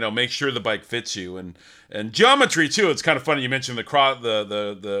 make sure the bike fits you. And geometry too. It's kind of funny you mentioned the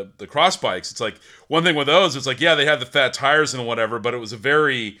cross bikes. It's like one thing with those. It's like, yeah, they had the fat tires and whatever, but it was a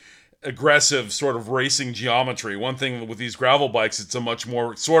very aggressive sort of racing geometry. One thing with these gravel bikes, it's a much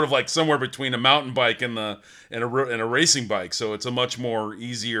more sort of like somewhere between a mountain bike and a racing bike. So it's a much more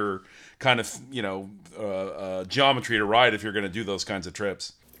easier kind of geometry to ride if you're going to do those kinds of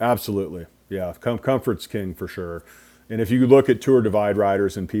trips. Absolutely, yeah. Comfort's king for sure. And if you look at Tour Divide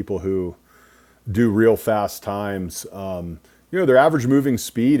riders and people who do real fast times, their average moving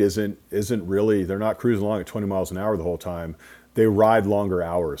speed isn't really. They're not cruising along at 20 miles an hour the whole time. They ride longer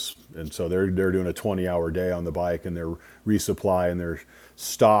hours, and so they're doing a 20-hour day on the bike, and their resupply and their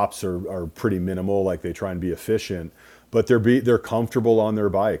stops are pretty minimal. Like, they try and be efficient, but they're comfortable on their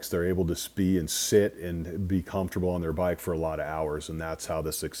bikes. They're able to be and sit and be comfortable on their bike for a lot of hours, and that's how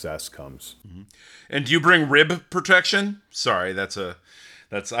the success comes. Mm-hmm. And do you bring rib protection? Sorry, I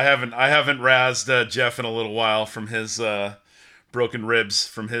haven't razzed Jeff in a little while from his broken ribs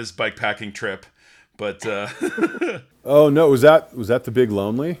from his bike packing trip. But oh no, was that the Big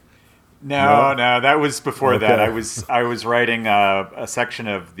Lonely? No, that was before that. I was riding a section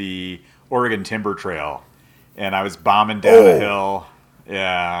of the Oregon Timber Trail, and I was bombing down a hill.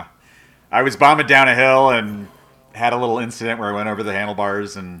 Yeah, I was bombing down a hill and had a little incident where I went over the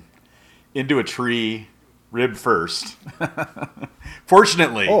handlebars and into a tree, rib first.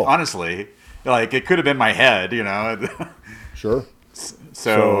 Fortunately, honestly, like, it could have been my head, Sure.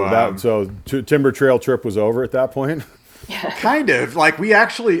 So Timber Trail trip was over at that point. Kind of. Like, I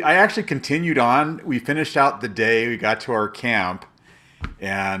actually continued on. We finished out the day. We got to our camp,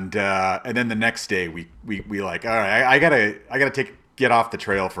 and then the next day we like, all right, I gotta get off the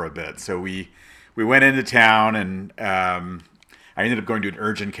trail for a bit. So we went into town, and I ended up going to an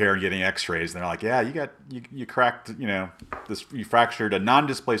urgent care and getting X-rays. And they're like, yeah, you cracked, you fractured a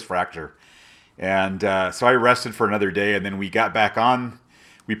non-displaced fracture. And so I rested for another day, and then we got back on.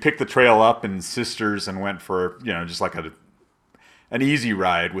 We picked the trail up in Sisters and went for, just like an easy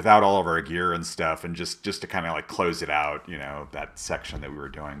ride without all of our gear and stuff, and just to kind of like close it out, that section that we were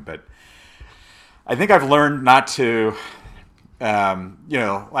doing. But I think I've learned not to,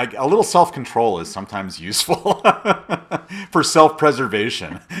 like, a little self-control is sometimes useful for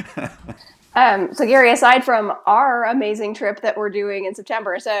self-preservation. So Gary, aside from our amazing trip that we're doing in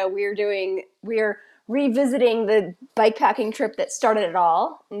September, so we're revisiting the bikepacking trip that started it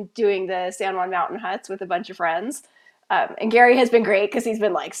all, and doing the San Juan Mountain Huts with a bunch of friends. And Gary has been great because he's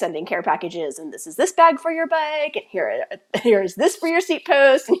been like sending care packages, and this is this bag for your bike, and here's this for your seat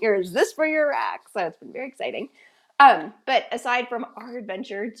post, and here's this for your rack. So it's been very exciting. But aside from our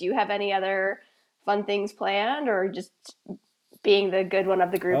adventure, do you have any other fun things planned, or just being the good one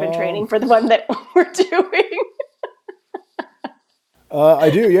of the group and training for the one that we're doing? I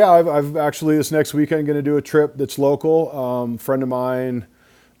do, yeah. I've actually, this next weekend, going to do a trip that's local. Friend of mine,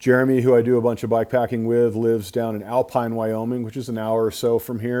 Jeremy, who I do a bunch of bike packing with, lives down in Alpine, Wyoming, which is an hour or so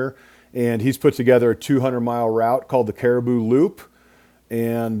from here. and he's put together a 200-mile route called the Caribou Loop.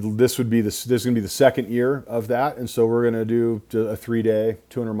 And this is going to be the second year of that. And so we're going to do a 3-day,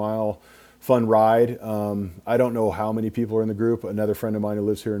 200-mile fun ride. I don't know how many people are in the group. Another friend of mine who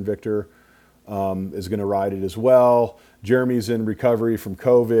lives here in Victor is going to ride it as well. Jeremy's in recovery from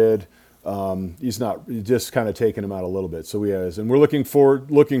COVID. He's just kind of taking him out a little bit. So and we're looking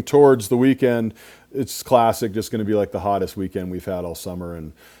towards the weekend. It's classic, just going to be like the hottest weekend we've had all summer.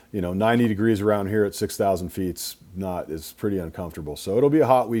 And 90 degrees around here at 6,000 feet is pretty uncomfortable. So it'll be a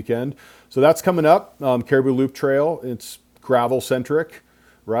hot weekend. So that's coming up. Caribou Loop Trail. It's gravel centric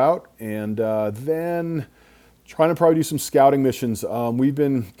route, and then trying to probably do some scouting missions. We've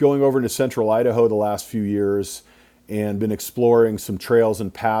been going over into central Idaho the last few years and been exploring some trails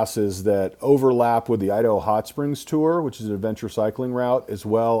and passes that overlap with the Idaho Hot Springs Tour, which is an adventure cycling route, as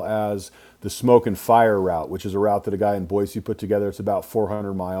well as the Smoke and Fire route, which is a route that a guy in Boise put together. It's about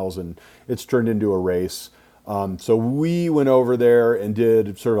 400 miles, and it's turned into a race. So we went over there and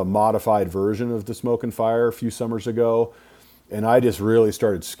did sort of a modified version of the Smoke and Fire a few summers ago. And I just really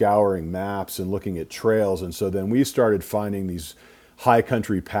started scouring maps and looking at trails. And so then we started finding these high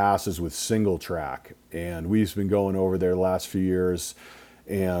country passes with single track. And we've been going over there the last few years.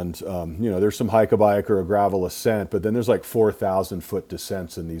 And, there's some hike-a-bike or a gravel ascent, but then there's like 4,000 foot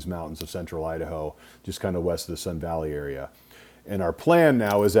descents in these mountains of central Idaho, just kind of west of the Sun Valley area. And our plan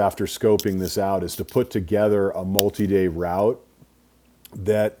now is, after scoping this out, is to put together a multi-day route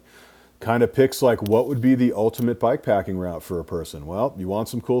that kind of picks like what would be the ultimate bikepacking route for a person. Well, you want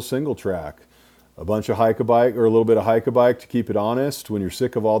some cool single track, a bunch of hike-a-bike or a little bit of hike-a-bike to keep it honest. When you're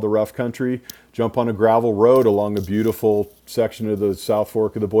sick of all the rough country, jump on a gravel road along a beautiful section of the South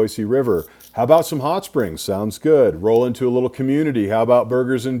Fork of the Boise River. How about some hot springs? Sounds good. Roll into a little community. How about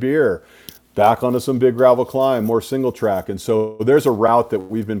burgers and beer? Back onto some big gravel climb, more single track. And so there's a route that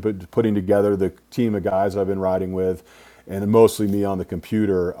we've been putting together, the team of guys I've been riding with, and mostly me on the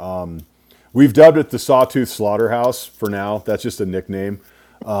computer. We've dubbed it the Sawtooth Slaughterhouse for now. That's just a nickname.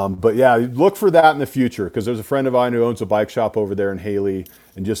 But yeah, look for that in the future, because there's a friend of mine who owns a bike shop over there in Haley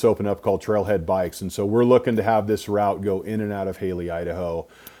and just opened up called Trailhead Bikes. And so we're looking to have this route go in and out of Haley, Idaho,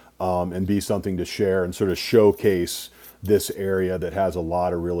 and be something to share and sort of showcase this area that has a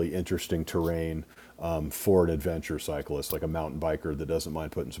lot of really interesting terrain for an adventure cyclist, like a mountain biker that doesn't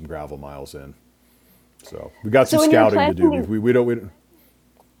mind putting some gravel miles in. So we got some scouting to do. We don't.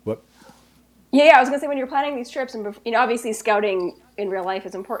 What? Yeah, I was gonna say, when you're planning these trips, and obviously scouting in real life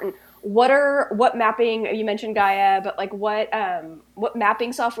is important. What mapping? You mentioned Gaia, but like what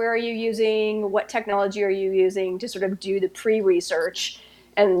mapping software are you using? What technology are you using to sort of do the pre-research?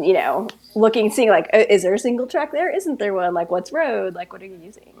 And seeing like, is there a single track there? Isn't there one? Like, what's road? Like, what are you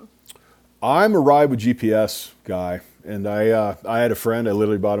using? I'm a ride with GPS guy, and I had a friend. I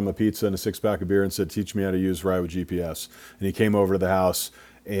literally bought him a pizza and a 6-pack of beer and said, "Teach me how to use ride with GPS." And he came over to the house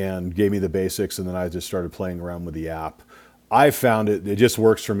and gave me the basics, and then I just started playing around with the app. I found it just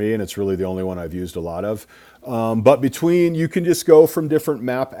works for me, and it's really the only one I've used a lot of. But you can just go from different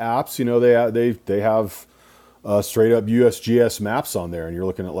map apps. They have straight up USGS maps on there, and you're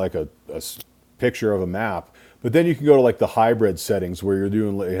looking at like a picture of a map. But then you can go to like the hybrid settings where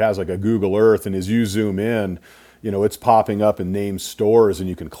it has like a Google Earth, and as you zoom in, it's popping up and named stores, and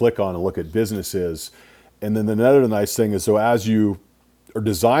you can click on and look at businesses. And then another nice thing is, so as you are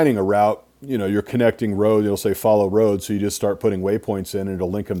designing a route, you're connecting road, it'll say follow road. So you just start putting waypoints in and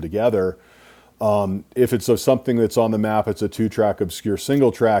it'll link them together. If it's something that's on the map, it's a 2-track obscure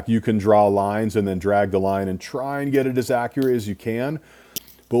single track, you can draw lines and then drag the line and try and get it as accurate as you can.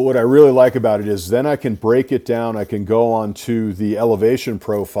 But what I really like about it is then I can break it down. I can go onto the elevation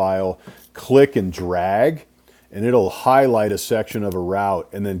profile, click and drag, and it'll highlight a section of a route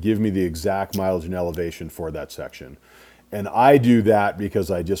and then give me the exact mileage and elevation for that section. And I do that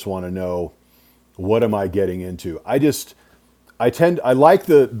because I just want to know, what am I getting into? I like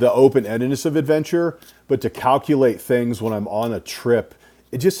the open-endedness of adventure, but to calculate things when I'm on a trip,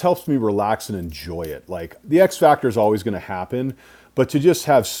 it just helps me relax and enjoy it. Like, the X factor is always going to happen, but to just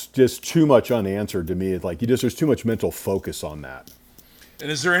have just too much unanswered, to me, there's too much mental focus on that. And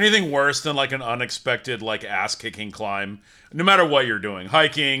is there anything worse than like an unexpected, like, ass-kicking climb? No matter what you're doing,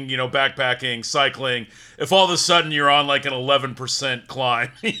 hiking, backpacking, cycling, if all of a sudden you're on like an 11% climb,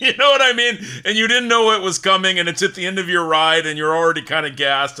 you know what I mean? And you didn't know it was coming, and it's at the end of your ride, and you're already kind of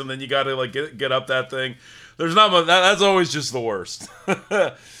gassed, and then you got to like get up that thing. There's not much, that's always just the worst.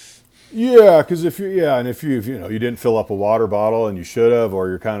 Yeah, because if you didn't fill up a water bottle and you should have, or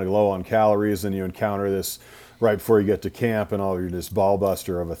you're kind of low on calories, and you encounter this right before you get to camp, and you're this ball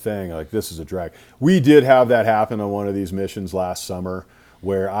buster of a thing, like, this is a drag. We did have that happen on one of these missions last summer,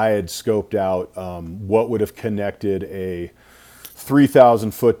 where I had scoped out what would have connected a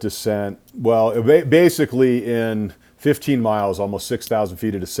 3,000 foot descent. Well, basically in 15 miles, almost 6,000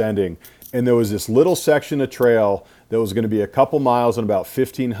 feet of descending. And there was this little section of trail that was going to be a couple miles and about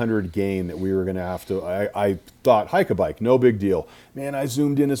 1,500 gain that we were going to have to, I thought, hike a bike, no big deal. Man, I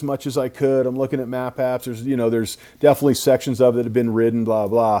zoomed in as much as I could. I'm looking at map apps. There's definitely sections of it that have been ridden, blah,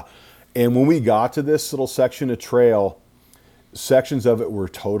 blah. And when we got to this little section of trail, sections of it were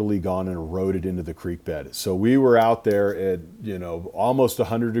totally gone and eroded into the creek bed. So we were out there at, almost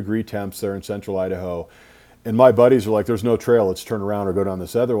 100-degree temps there in central Idaho. And my buddies were like, there's no trail, let's turn around or go down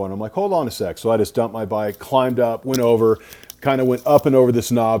this other one. I'm like, hold on a sec. So I just dumped my bike, climbed up, went over, kind of went up and over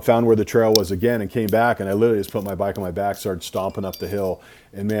this knob, found where the trail was again, and came back. And I literally just put my bike on my back, started stomping up the hill.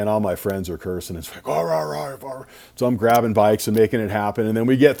 And man, all my friends are cursing. It's like, oh, rah, rah, rah. So I'm grabbing bikes and making it happen. And then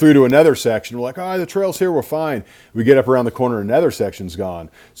we get through to another section. We're like, oh, the trail's here, we're fine. We get up around the corner, another section's gone.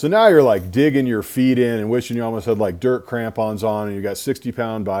 So now you're like digging your feet in and wishing you almost had like dirt crampons on, and you got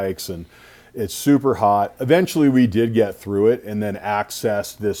 60-pound bikes, and it's super hot. Eventually we did get through it and then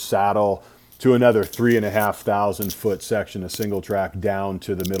accessed this saddle to another 3,500 foot section of single track down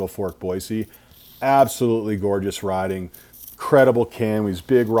to the Middle Fork, Boise. Absolutely gorgeous riding. Incredible canyons,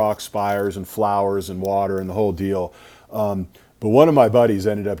 big rock spires and flowers and water and the whole deal. But one of my buddies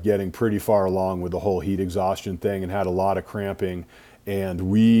ended up getting pretty far along with the whole heat exhaustion thing and had a lot of cramping. And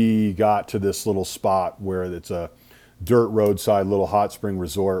we got to this little spot where it's a dirt roadside little hot spring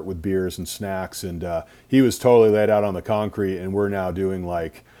resort with beers and snacks. And he was totally laid out on the concrete, and we're now doing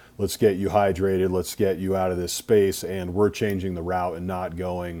like, let's get you hydrated, let's get you out of this space. And we're changing the route and not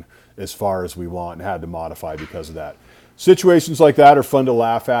going as far as we want, and had to modify because of that. Situations like that are fun to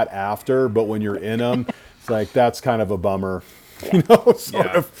laugh at after, but when you're in them, it's like, that's kind of a bummer. Sort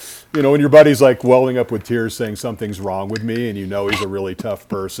of, when your buddy's like welling up with tears saying something's wrong with me, and he's a really tough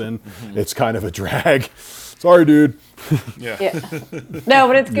person, it's kind of a drag. Sorry, dude. Yeah. No,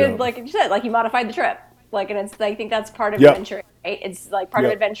 but it's good. Like you said, like you modified the trip. Like, and it's, I think that's part of adventuring, right? It's like part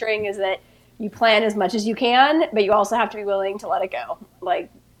of adventuring is that you plan as much as you can, but you also have to be willing to let it go. Like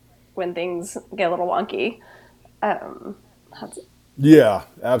when things get a little wonky. Yeah,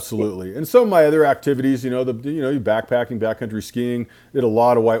 absolutely. And some of my other activities, backpacking, backcountry skiing, did a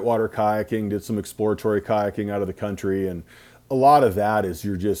lot of whitewater kayaking, did some exploratory kayaking out of the country. And a lot of that is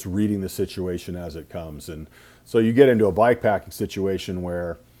you're just reading the situation as it comes. And so you get into a bikepacking situation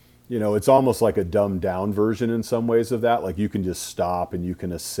where, it's almost like a dumbed down version in some ways of that. Like you can just stop and you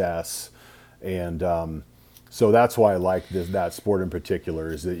can assess. And so that's why I like that sport in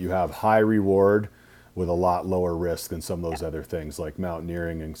particular, is that you have high reward with a lot lower risk than some of those other things like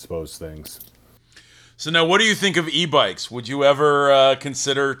mountaineering and exposed things. So now, what do you think of e-bikes? Would you ever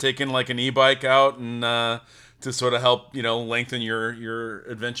consider taking like an e-bike out and to sort of help, lengthen your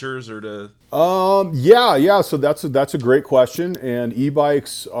adventures, or to? Yeah. So that's a great question, and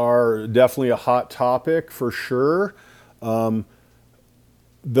e-bikes are definitely a hot topic for sure. The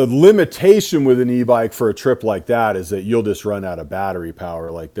limitation with an e-bike for a trip like that is that you'll just run out of battery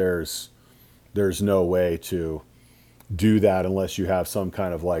power. Like there's no way to do that unless you have some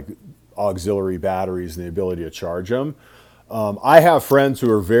kind of like auxiliary batteries and the ability to charge them. I have friends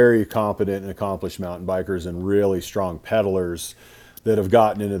who are very competent and accomplished mountain bikers and really strong pedalers that have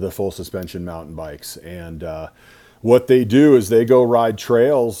gotten into the full suspension mountain bikes. And what they do is they go ride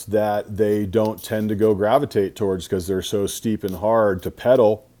trails that they don't tend to go gravitate towards because they're so steep and hard to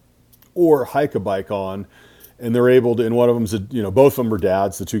pedal or hike a bike on. And they're able to, and one of them's, both of them are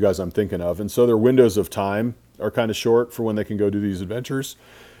dads, the two guys I'm thinking of. And so their windows of time are kind of short for when they can go do these adventures.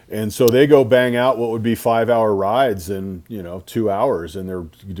 And so they go bang out what would be 5-hour rides in, 2 hours. And they're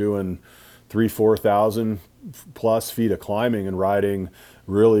doing 3,000-4,000 plus feet of climbing and riding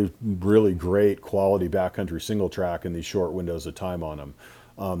really, really great quality backcountry single track in these short windows of time on them.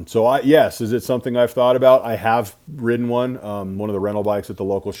 Yes, is it something I've thought about? I have ridden one of the rental bikes at the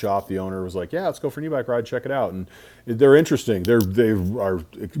local shop. The owner was like, yeah, let's go for an e-bike ride, check it out. And they're interesting. They are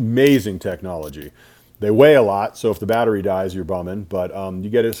amazing technology. They weigh a lot, so if the battery dies, you're bumming. But you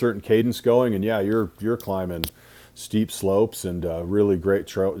get a certain cadence going, and yeah, you're climbing steep slopes and really great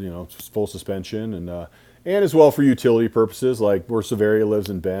full suspension, and as well for utility purposes, like where Severia lives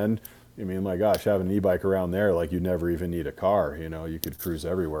in Bend. I mean, my gosh, having an e-bike around there, like you'd never even need a car. You could cruise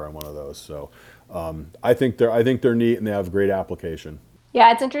everywhere on one of those. So I think they're neat and they have great application.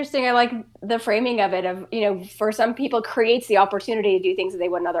 Yeah, it's interesting. I like the framing of it of, for some people creates the opportunity to do things that they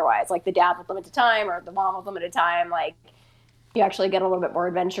wouldn't otherwise, like the dad with limited time or the mom with limited time. Like you actually get a little bit more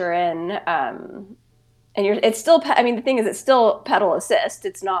adventure in. And it's still, the thing is it's still pedal assist.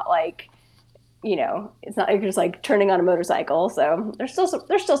 It's not like it's not like you're just like turning on a motorcycle. So there's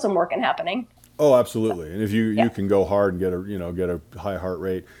still some working happening. Oh, absolutely. And if you can go hard and get a high heart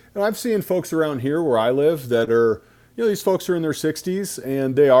rate. And I've seen folks around here where I live that are, these folks are in their 60s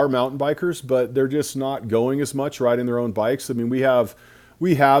and they are mountain bikers, but they're just not going as much, riding their own bikes. I mean, we have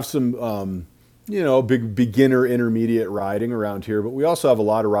some, big beginner intermediate riding around here, but we also have a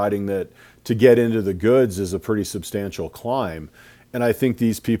lot of riding that to get into the goods is a pretty substantial climb. And I think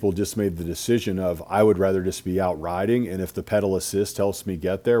these people just made the decision of, I would rather just be out riding. And if the pedal assist helps me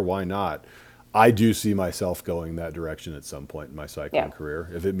get there, why not? I do see myself going that direction at some point in my cycling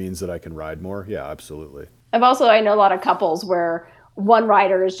career. If it means that I can ride more, yeah, absolutely. I know a lot of couples where one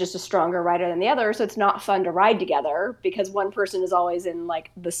rider is just a stronger rider than the other. So it's not fun to ride together because one person is always in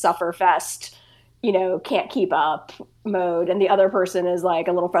like the sufferfest, can't keep up mode. And the other person is like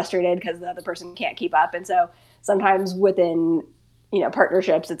a little frustrated because the other person can't keep up. And so sometimes within,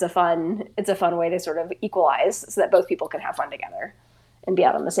 partnerships, it's a fun way to sort of equalize so that both people can have fun together and be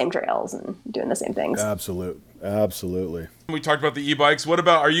out on the same trails and doing the same things. Absolutely. We talked about the e-bikes. What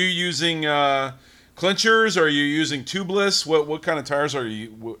about, are you using clinchers? Are you using tubeless? What kind of tires are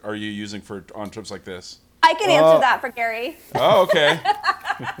you using on trips like this? I can answer that for Gary. Oh, okay.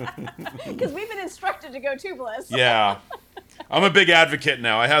 Because we've been instructed to go tubeless. Yeah. I'm a big advocate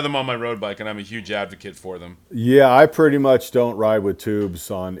now. I have them on my road bike, and I'm a huge advocate for them. Yeah, I pretty much don't ride with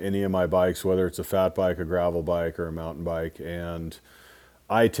tubes on any of my bikes, whether it's a fat bike, a gravel bike, or a mountain bike. And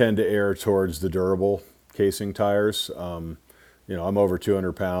I tend to err towards the durable casing tires. I'm over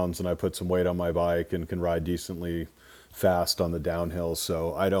 200 pounds, and I put some weight on my bike and can ride decently fast on the downhill.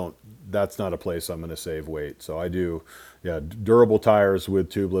 So that's not a place I'm going to save weight. So I do, durable tires with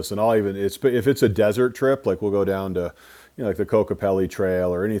tubeless. And if it's a desert trip, like we'll go down to, like the Kokopelli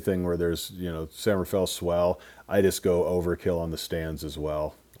Trail or anything where there's, San Rafael swell, I just go overkill on the stands as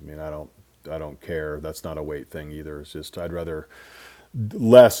well. I mean, I don't care. That's not a weight thing either. It's just, I'd rather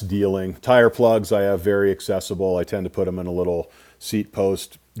less dealing. Tire plugs I have very accessible. I tend to put them in a little seat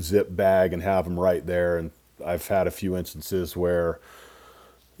post zip bag and have them right there. And I've had a few instances where,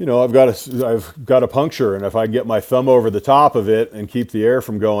 I've got a puncture, and if I get my thumb over the top of it and keep the air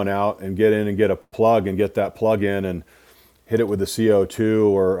from going out and get in and get a plug and get that plug in and hit it with the CO2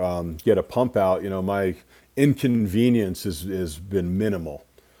 or get a pump out, my inconvenience has been minimal.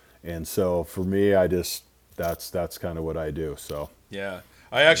 And so for me, that's kind of what I do. So yeah,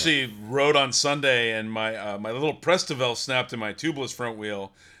 I actually rode on Sunday, and my little Prestavel snapped in my tubeless front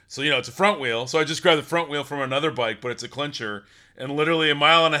wheel. So it's a front wheel. So I just grabbed the front wheel from another bike, but it's a clincher. And literally a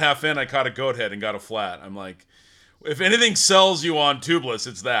mile and a half in, I caught a goat head and got a flat. I'm like, if anything sells you on tubeless,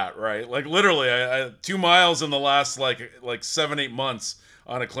 it's that, right? Like literally, I 2 miles in the last like 7-8 months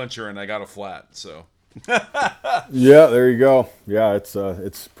on a clincher, and I got a flat. So. Yeah, there you go. Yeah,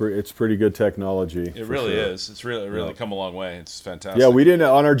 it's pretty good technology. It really is. It's really come a long way. It's fantastic. Yeah, we didn't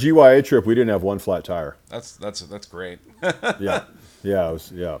on our GYA trip. We didn't have one flat tire. That's great. Yeah,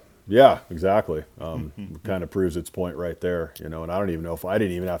 exactly. Kind of proves its point right there. And I don't even know if I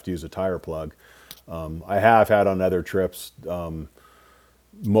didn't even have to use a tire plug. I have had on other trips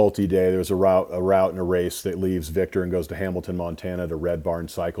multi-day. There's a route in a race that leaves Victor and goes to Hamilton, Montana to Red Barn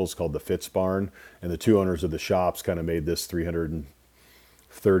Cycles called the Fitz Barn. And the two owners of the shops kind of made this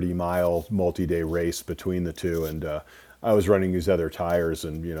 330-mile multi-day race between the two. And I was running these other tires,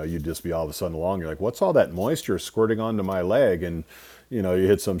 and you'd just be all of a sudden along. You're like, what's all that moisture squirting onto my leg? And you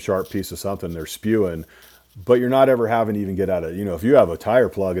hit some sharp piece of something, they're spewing. But you're not ever having to even get out of, if you have a tire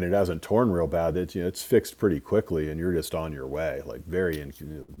plug and it hasn't torn real bad, it's fixed pretty quickly and you're just on your way. Like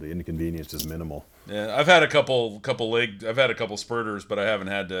the inconvenience is minimal. Yeah, I've had a couple spurters, but I haven't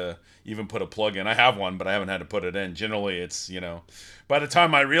had to even put a plug in. I have one, but I haven't had to put it in. Generally, it's, by the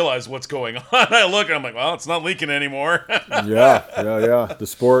time I realize what's going on, I look and I'm like, well, it's not leaking anymore. Yeah. The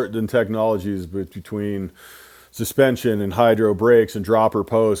sport and technologies between suspension and hydro brakes and dropper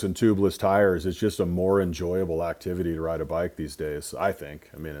posts and tubeless tires, it's just a more enjoyable activity to ride a bike these days, I think.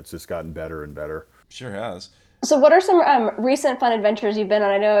 I mean, it's just gotten better and better. Sure has. So what are some recent fun adventures you've been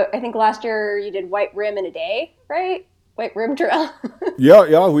on? I think last year you did White Rim in a day, right? White Rim Trail.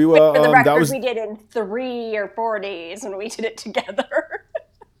 Yeah. We for the record, we did in 3 or 4 days when we did it together.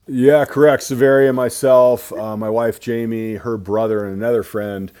 Yeah, correct. Severia, myself, my wife Jamie, her brother, and another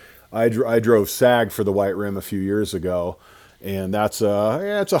friend. I drove SAG for the White Rim a few years ago, and it's a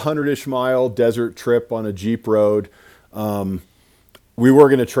 100-ish mile desert trip on a Jeep road. We were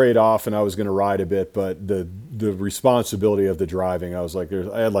going to trade off, and I was going to ride a bit, but the responsibility of the driving, I was like,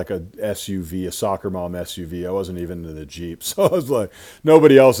 I had like a SUV, a soccer mom SUV. I wasn't even in the Jeep, so I was like,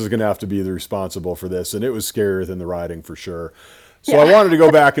 nobody else is going to have to be responsible for this, and it was scarier than the riding for sure. So I wanted to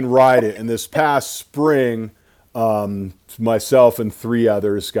go back and ride it. And this past spring, myself and 3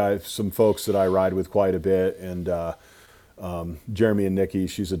 others, some folks that I ride with quite a bit, and Jeremy and Nikki,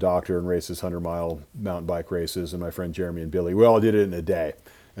 she's a doctor and races 100-mile mountain bike races, and my friend Jeremy and Billy, we all did it in a day,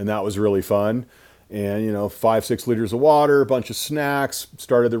 and that was really fun. And 5-6 liters of water, a bunch of snacks.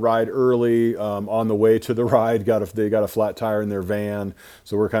 Started the ride early. On the way to the ride, they got a flat tire in their van,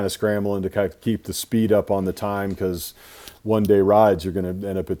 so we're kind of scrambling to kind of keep the speed up on the time, because one-day rides are going to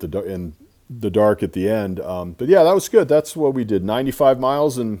end up in the dark at the end. But yeah, that was good. That's what we did. 95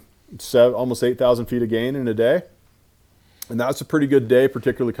 miles and almost 8,000 feet of gain in a day. And that's a pretty good day,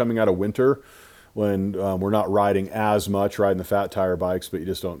 particularly coming out of winter, when we're not riding as much, riding the fat tire bikes, but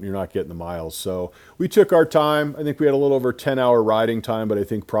you're not getting the miles. So we took our time. I think we had a little over 10-hour riding time, but I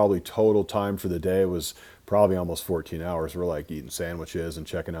think probably total time for the day was probably almost 14 hours. We're like eating sandwiches and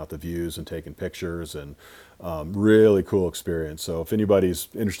checking out the views and taking pictures, and really cool experience. So if anybody's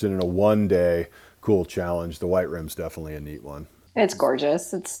interested in a one-day cool challenge, the White Rim's definitely a neat one. It's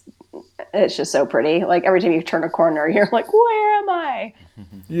gorgeous. It's just so pretty. Like every time you turn a corner, you're like, where am I?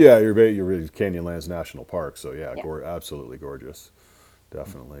 Yeah, you're Canyonlands National Park, so yeah. Absolutely gorgeous,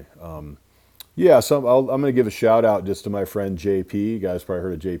 definitely. So I'm going to give a shout out just to my friend JP. You guys probably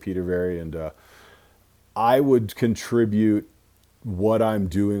heard of JP DeVary, and I would contribute what I'm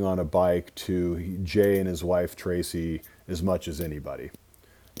doing on a bike to Jay and his wife Tracy as much as anybody.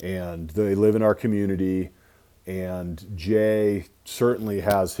 And they live in our community, and Jay certainly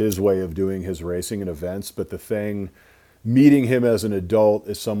has his way of doing his racing and events, but meeting him as an adult,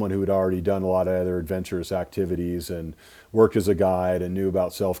 as someone who had already done a lot of other adventurous activities and worked as a guide and knew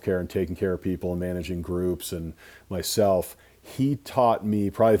about self-care and taking care of people and managing groups, and myself, he taught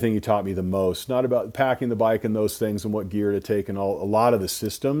me, probably the thing he taught me the most, not about packing the bike and those things and what gear to take and a lot of the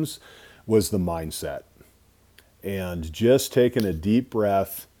systems, was the mindset. And just taking a deep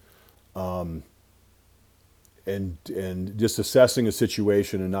breath, and just assessing a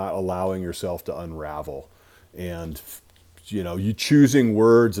situation and not allowing yourself to unravel. And, you choosing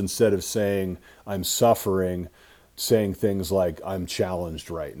words instead of saying, I'm suffering, saying things like, I'm challenged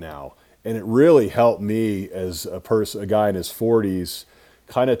right now. And it really helped me as a guy in his 40s,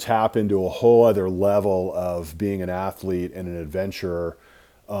 kind of tap into a whole other level of being an athlete and an adventurer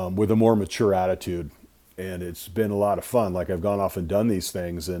with a more mature attitude. And it's been a lot of fun. Like, I've gone off and done these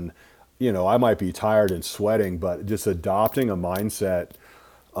things, and I might be tired and sweating, but just adopting a mindset,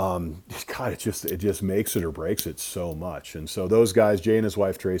 God, it just makes it or breaks it so much. And so those guys, Jay and his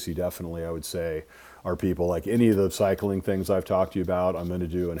wife Tracy, definitely, I would say, are people like any of the cycling things I've talked to you about, I'm going to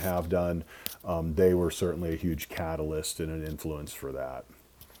do and have done. They were certainly a huge catalyst and an influence for that.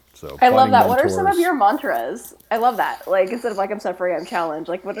 So I love that. What are some of your mantras? I love that. Like, instead of like, I'm suffering, I'm challenged.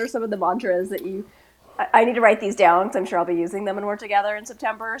 Like, what are some of the mantras that I need to write these down, because I'm sure I'll be using them when we're together in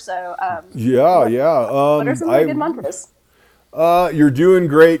September. So what are some of the good mantras? You're doing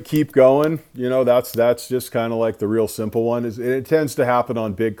great. Keep going. That's just kind of like the real simple one. It tends to happen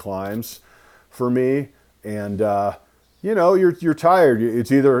on big climbs for me. And, you're tired.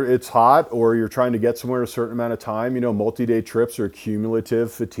 It's hot, or you're trying to get somewhere a certain amount of time. Multi-day trips are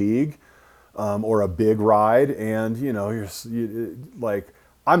cumulative fatigue, or a big ride. And,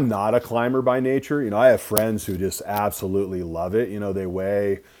 I'm not a climber by nature. I have friends who just absolutely love it. They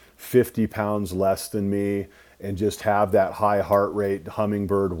weigh 50 pounds less than me and just have that high heart rate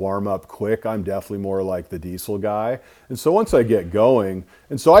hummingbird warm up quick. I'm definitely more like the diesel guy. And so once I get going,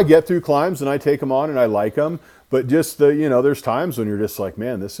 and so I get through climbs and I take them on and I like them, but just there's times when you're just like,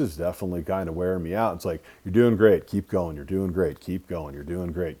 man, this is definitely kind of wearing me out. It's like, you're doing great, keep going. You're doing great, keep going. You're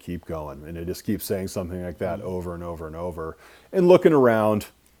doing great, keep going. And it just keeps saying something like that over and over and over. And looking around,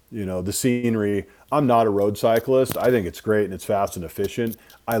 the scenery. I'm not a road cyclist. I think it's great and it's fast and efficient.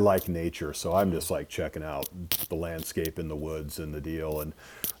 I like nature, so I'm just like checking out the landscape in the woods and the deal. And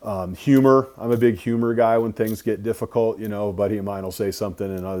humor, I'm a big humor guy when things get difficult. A buddy of mine will say something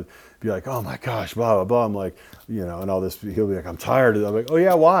and I'll be like, oh my gosh, blah, blah, blah. I'm like, and all this, he'll be like, I'm tired. I'm like, oh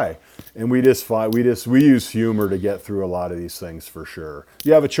yeah, why? And we use humor to get through a lot of these things for sure.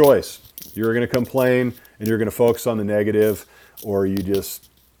 You have a choice. You're going to complain and you're going to focus on the negative, or you just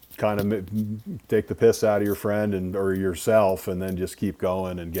kind of take the piss out of your friend or yourself and then just keep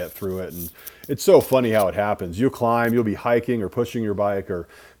going and get through it. And it's so funny how it happens. You'll be hiking or pushing your bike or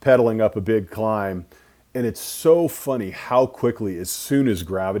pedaling up a big climb, and it's so funny how quickly, as soon as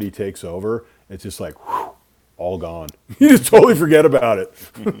gravity takes over, it's just like, whew, all gone. You just totally forget about it.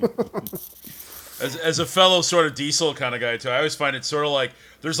 As a fellow sort of diesel kind of guy too, I always find it sort of like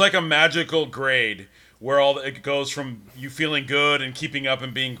there's like a magical grade where it goes from you feeling good and keeping up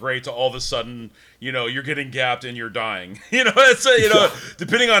and being great to all of a sudden, you're getting gapped and you're dying. It's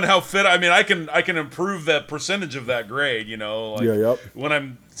depending on how fit. I mean, I can improve that percentage of that grade. When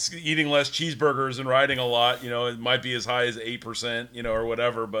I'm eating less cheeseburgers and riding a lot, it might be as high as 8%, or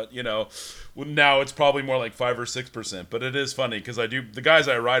whatever. But now it's probably more like 5 or 6%. But it is funny because the guys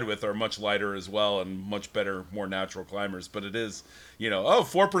I ride with are much lighter as well and much better, more natural climbers. But it is,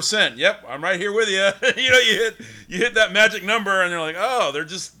 4%. Yep, I'm right here with you. You hit that magic number, and you're like, oh,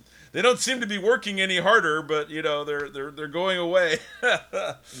 they don't seem to be working any harder, but they're going away.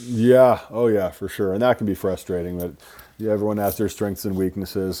 Yeah, oh yeah, for sure, and that can be frustrating. But everyone has their strengths and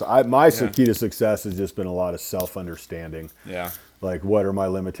weaknesses. My key to success has just been a lot of self-understanding. Yeah. Like, what are my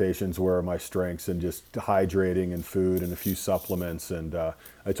limitations? Where are my strengths? And just hydrating and food and a few supplements. And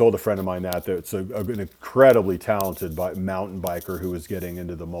I told a friend of mine that it's an incredibly talented mountain biker who was getting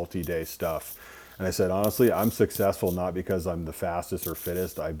into the multi-day stuff. And I said, honestly, I'm successful not because I'm the fastest or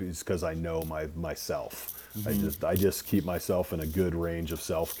fittest. It's because I know myself. Mm-hmm. I just keep myself in a good range of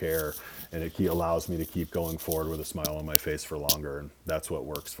self-care, and it allows me to keep going forward with a smile on my face for longer. And that's what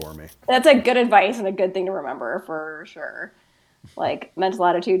works for me. That's a good advice and a good thing to remember for sure. Like mental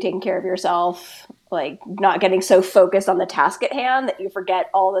attitude, taking care of yourself, like not getting so focused on the task at hand that you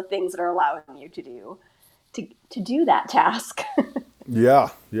forget all the things that are allowing you to do that task. Yeah.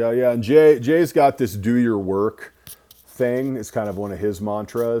 And Jay's got this do your work thing. It's kind of one of his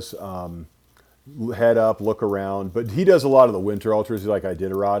mantras. Head up, look around. But he does a lot of the winter ultras, like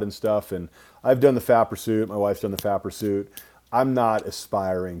Iditarod and stuff. And I've done the Fat Pursuit. My wife's done the Fat Pursuit. I'm not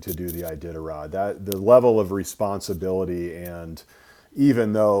aspiring to do the Iditarod. The level of responsibility, and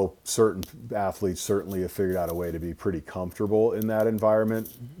even though certain athletes certainly have figured out a way to be pretty comfortable in that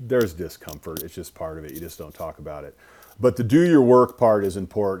environment, there's discomfort. It's just part of it. You just don't talk about it. But the do your work part is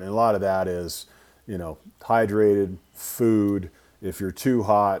important. And a lot of that is, hydrated, food. If you're too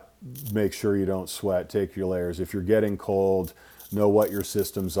hot, make sure you don't sweat. Take your layers. If you're getting cold, know what your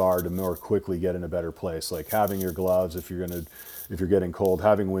systems are to more quickly get in a better place. Like having your gloves if you're getting cold,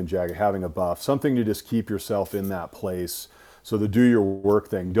 having a wind jacket, having a buff, something to just keep yourself in that place. So the do your work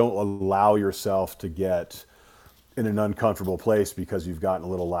thing, don't allow yourself to get in an uncomfortable place because you've gotten a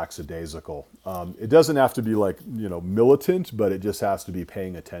little lackadaisical. It doesn't have to be like, militant, but it just has to be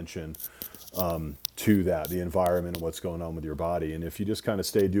paying attention to that, the environment and what's going on with your body. And if you just kind of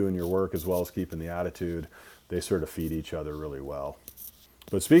stay doing your work as well as keeping the attitude, they sort of feed each other really well.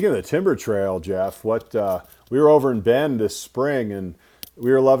 But speaking of the Timber Trail, Jeff, we were over in Bend this spring, and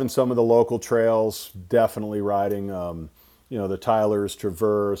we were loving some of the local trails, definitely riding, the Tyler's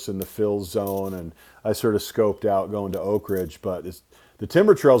Traverse and the Phil Zone, and I sort of scoped out going to Oak Ridge, but the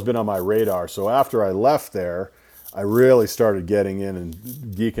Timber Trail's been on my radar. So after I left there, I really started getting in and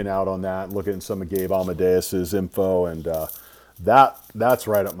geeking out on that, looking at some of Gabe Amadeus's info, and that's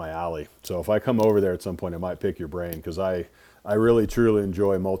right up my alley. So if I come over there at some point, I might pick your brain, because I really truly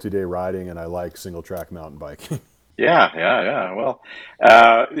enjoy multi-day riding, and I like single track mountain biking. Yeah. Well,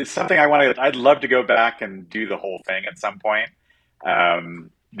 it's something I'd love to go back and do the whole thing at some point.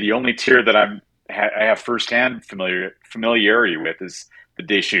 The only tier that I have firsthand familiarity with is the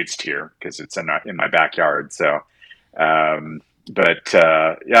Deschutes tier, because it's in my backyard. So, I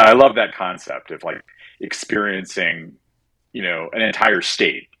love that concept of like experiencing, an entire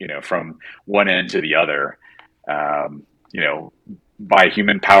state, from one end to the other, by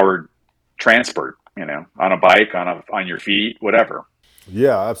human powered transport, on a bike, on your feet, whatever.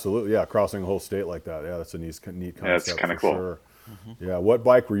 Yeah, absolutely. Yeah, crossing a whole state like that. Yeah, that's a neat concept. Yeah, that's kind of cool. Sure. Mm-hmm. Yeah, what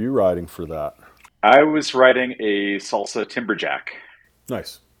bike were you riding for that? I was riding a Salsa Timberjack.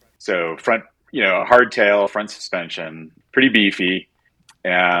 Nice. So front, hardtail, front suspension, pretty beefy,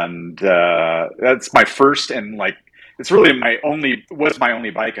 and that's my first, and like it's really my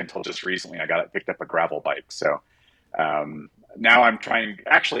only bike until just recently. I picked up a gravel bike. So now I'm trying.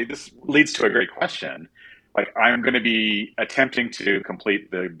 Actually, this leads to a great question. Like, I'm going to be attempting to complete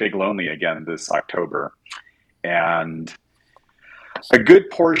the Big Lonely again this October, and a good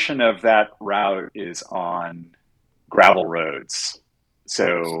portion of that route is on gravel roads.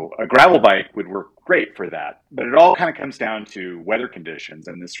 So a gravel bike would work great for that, but it all kind of comes down to weather conditions.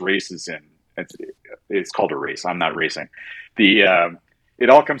 And this race it's called a race. I'm not racing. It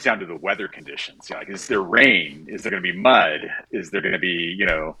all comes down to the weather conditions. Like, is there rain? Is there going to be mud? Is there going to be,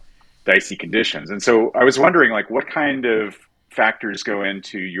 dicey conditions? And so I was wondering, like, what kind of factors go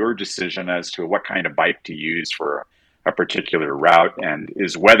into your decision as to what kind of bike to use for a particular route, and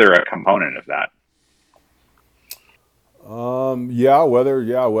is weather a component of that?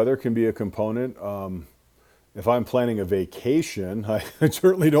 Weather can be a component. if I'm planning a vacation, I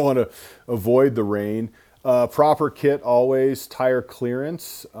certainly don't want to avoid the rain. Proper kit always, tire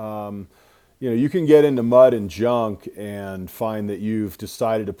clearance. You can get into mud and junk and find that you've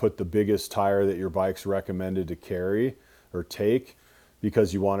decided to put the biggest tire that your bike's recommended to carry or take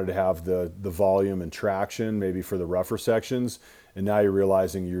because you wanted to have the volume and traction maybe for the rougher sections. And now you're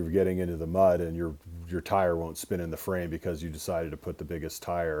realizing you're getting into the mud and your tire won't spin in the frame because you decided to put the biggest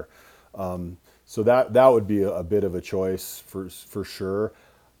tire. So that would be a bit of a choice for sure.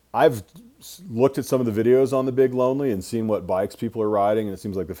 I've looked at some of the videos on the Big Lonely and seen what bikes people are riding, and it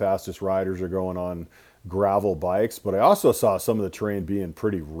seems like the fastest riders are going on gravel bikes. But I also saw some of the terrain being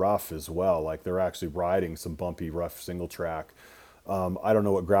pretty rough as well. Like they're actually riding some bumpy, rough single track. I don't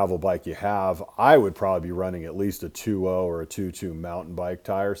know what gravel bike you have. I would probably be running at least a 2.0 or a 2.2 mountain bike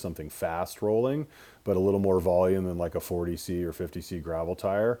tire, something fast rolling, but a little more volume than like a 40C or 50C gravel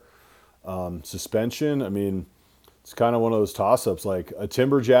tire. Suspension, I mean, it's kind of one of those toss-ups, like a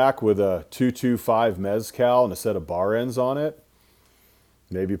Timberjack with a 225 Mezcal and a set of bar ends on it.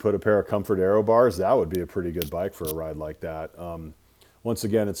 Maybe put a pair of Comfort Aero bars. That would be a pretty good bike for a ride like that. Once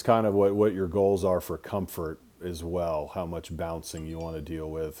again, it's kind of what your goals are for comfort as well, how much bouncing you want to deal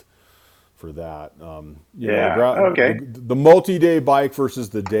with for that. Okay. The multi-day bike versus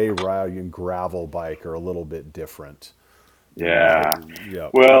the day riding gravel bike are a little bit different. Yeah. Yeah.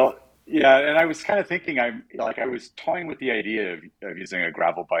 Well, yeah, and I was kind of thinking, I was toying with the idea of using a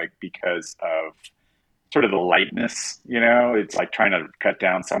gravel bike because of sort of the lightness, it's like trying to cut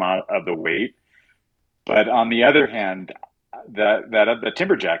down some of the weight. But on the other hand, the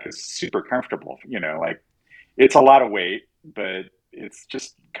Timberjack is super comfortable, like it's a lot of weight, but it's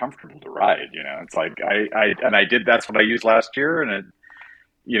just comfortable to ride, it's like that's what I used last year, and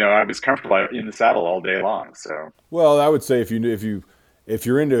I was comfortable in the saddle all day long. So, well, I would say if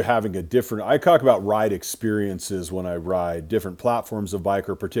you're into having a different, I talk about ride experiences when I ride different platforms of bike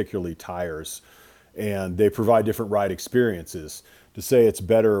or particularly tires, and they provide different ride experiences. To say it's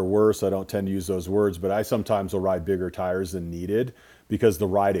better or worse, I don't tend to use those words, but I sometimes will ride bigger tires than needed because the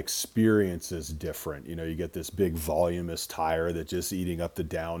ride experience is different. You get this big voluminous tire that's just eating up the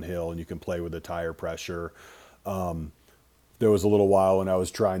downhill, and you can play with the tire pressure. There was a little while when I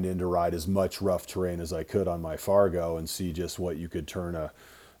was trying to ride as much rough terrain as I could on my Fargo and see just what you could turn a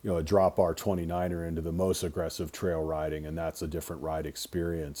drop bar 29er into the most aggressive trail riding, and that's a different ride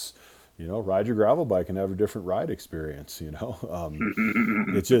experience. Ride your gravel bike and have a different ride experience.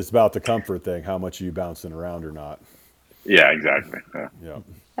 It's just about the comfort thing, how much are you bouncing around or not. Yeah, exactly. Yeah.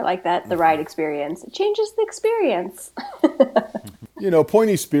 I like that, the ride experience. It changes the experience.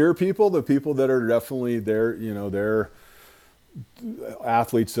 Pointy spear people, the people that are definitely there, they're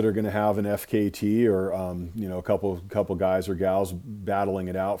athletes that are going to have an FKT or a couple guys or gals battling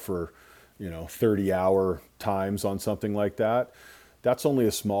it out for 30-hour times on something like that. That's only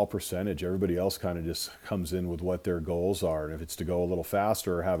a small percentage. Everybody else kind of just comes in with what their goals are, and if it's to go a little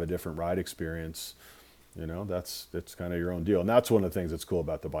faster or have a different ride experience, that's kind of your own deal. And that's one of the things that's cool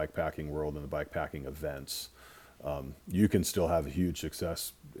about the bikepacking world and the bikepacking events. You can still have a huge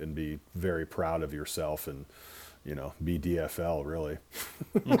success and be very proud of yourself and be DFL, really.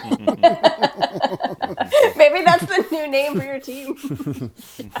 Maybe that's the new name for your team.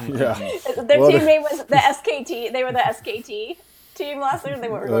 Yeah. Their team name was the SKT. They were the SKT team last year. They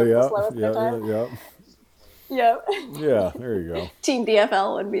were the slowest per time. Yep. Yeah, there you go. Team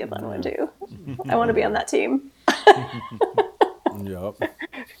DFL would be a fun one too. I want to be on that team. Yep.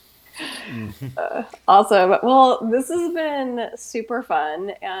 Awesome. Well, this has been super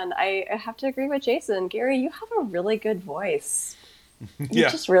fun, and I have to agree with Jason. Gary, you have a really good voice. You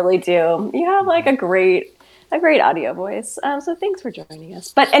just really do. You have like a great audio voice. So thanks for joining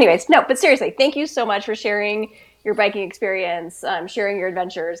us. But anyways, but seriously, thank you so much for sharing your biking experience, sharing your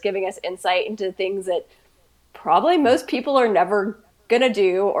adventures, giving us insight into things that probably most people are never gonna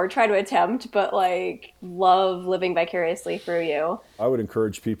do or try to attempt, but like love living vicariously through you. I would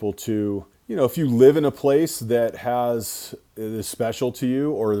encourage people to, if you live in a place that is special to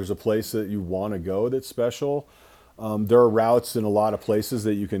you, or there's a place that you want to go that's special, there are routes in a lot of places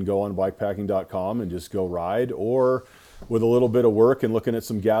that you can go on bikepacking.com and just go ride, or with a little bit of work and looking at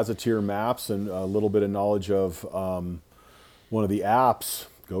some gazetteer maps and a little bit of knowledge of one of the apps,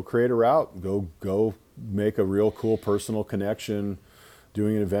 go create a route, go make a real cool personal connection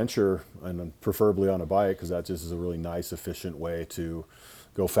doing an adventure, and preferably on a bike, because that just is a really nice, efficient way to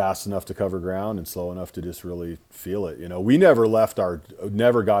go fast enough to cover ground and slow enough to just really feel it. We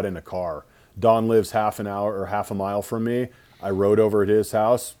never got in a car. Don lives half an hour or half a mile from me. I rode over at his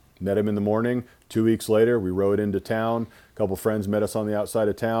house, met him in the morning. 2 weeks later, we rode into town. A couple friends met us on the outside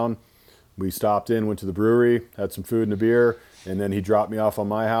of town, We stopped in, went to the brewery, had some food and a beer, and then he dropped me off on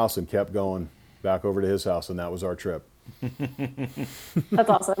my house and kept going back over to his house, and that was our trip. That's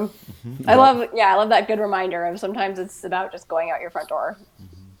awesome. I love that good reminder of sometimes it's about just going out your front door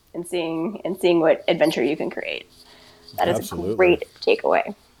and seeing what adventure you can create. That is Absolutely. a great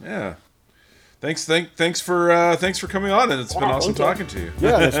takeaway. Yeah. Thanks for coming on, and it's been awesome talking to you.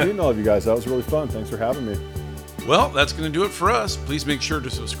 Yeah, nice meeting all of you guys. That was really fun. Thanks for having me. Well, that's going to do it for us. Please make sure to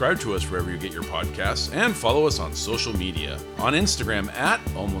subscribe to us wherever you get your podcasts and follow us on social media. On Instagram at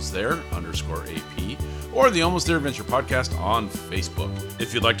almostthere_AP or the Almost There Adventure Podcast on Facebook.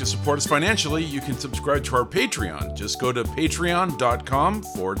 If you'd like to support us financially, you can subscribe to our Patreon. Just go to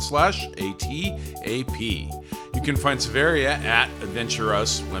patreon.com/ATAP. You can find Severia at Adventure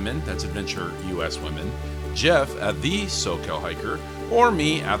Us Women, that's Adventure US Women, Jeff at The SoCal Hiker, or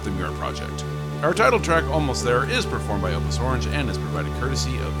me at The Muir Project. Our title track, Almost There, is performed by Opus Orange and is provided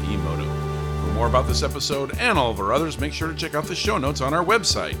courtesy of eMoto. For more about this episode and all of our others, make sure to check out the show notes on our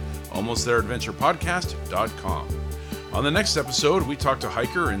website, almostthereadventurepodcast.com. On the next episode, we talk to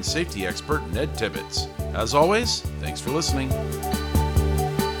hiker and safety expert Ned Tibbetts. As always, thanks for listening.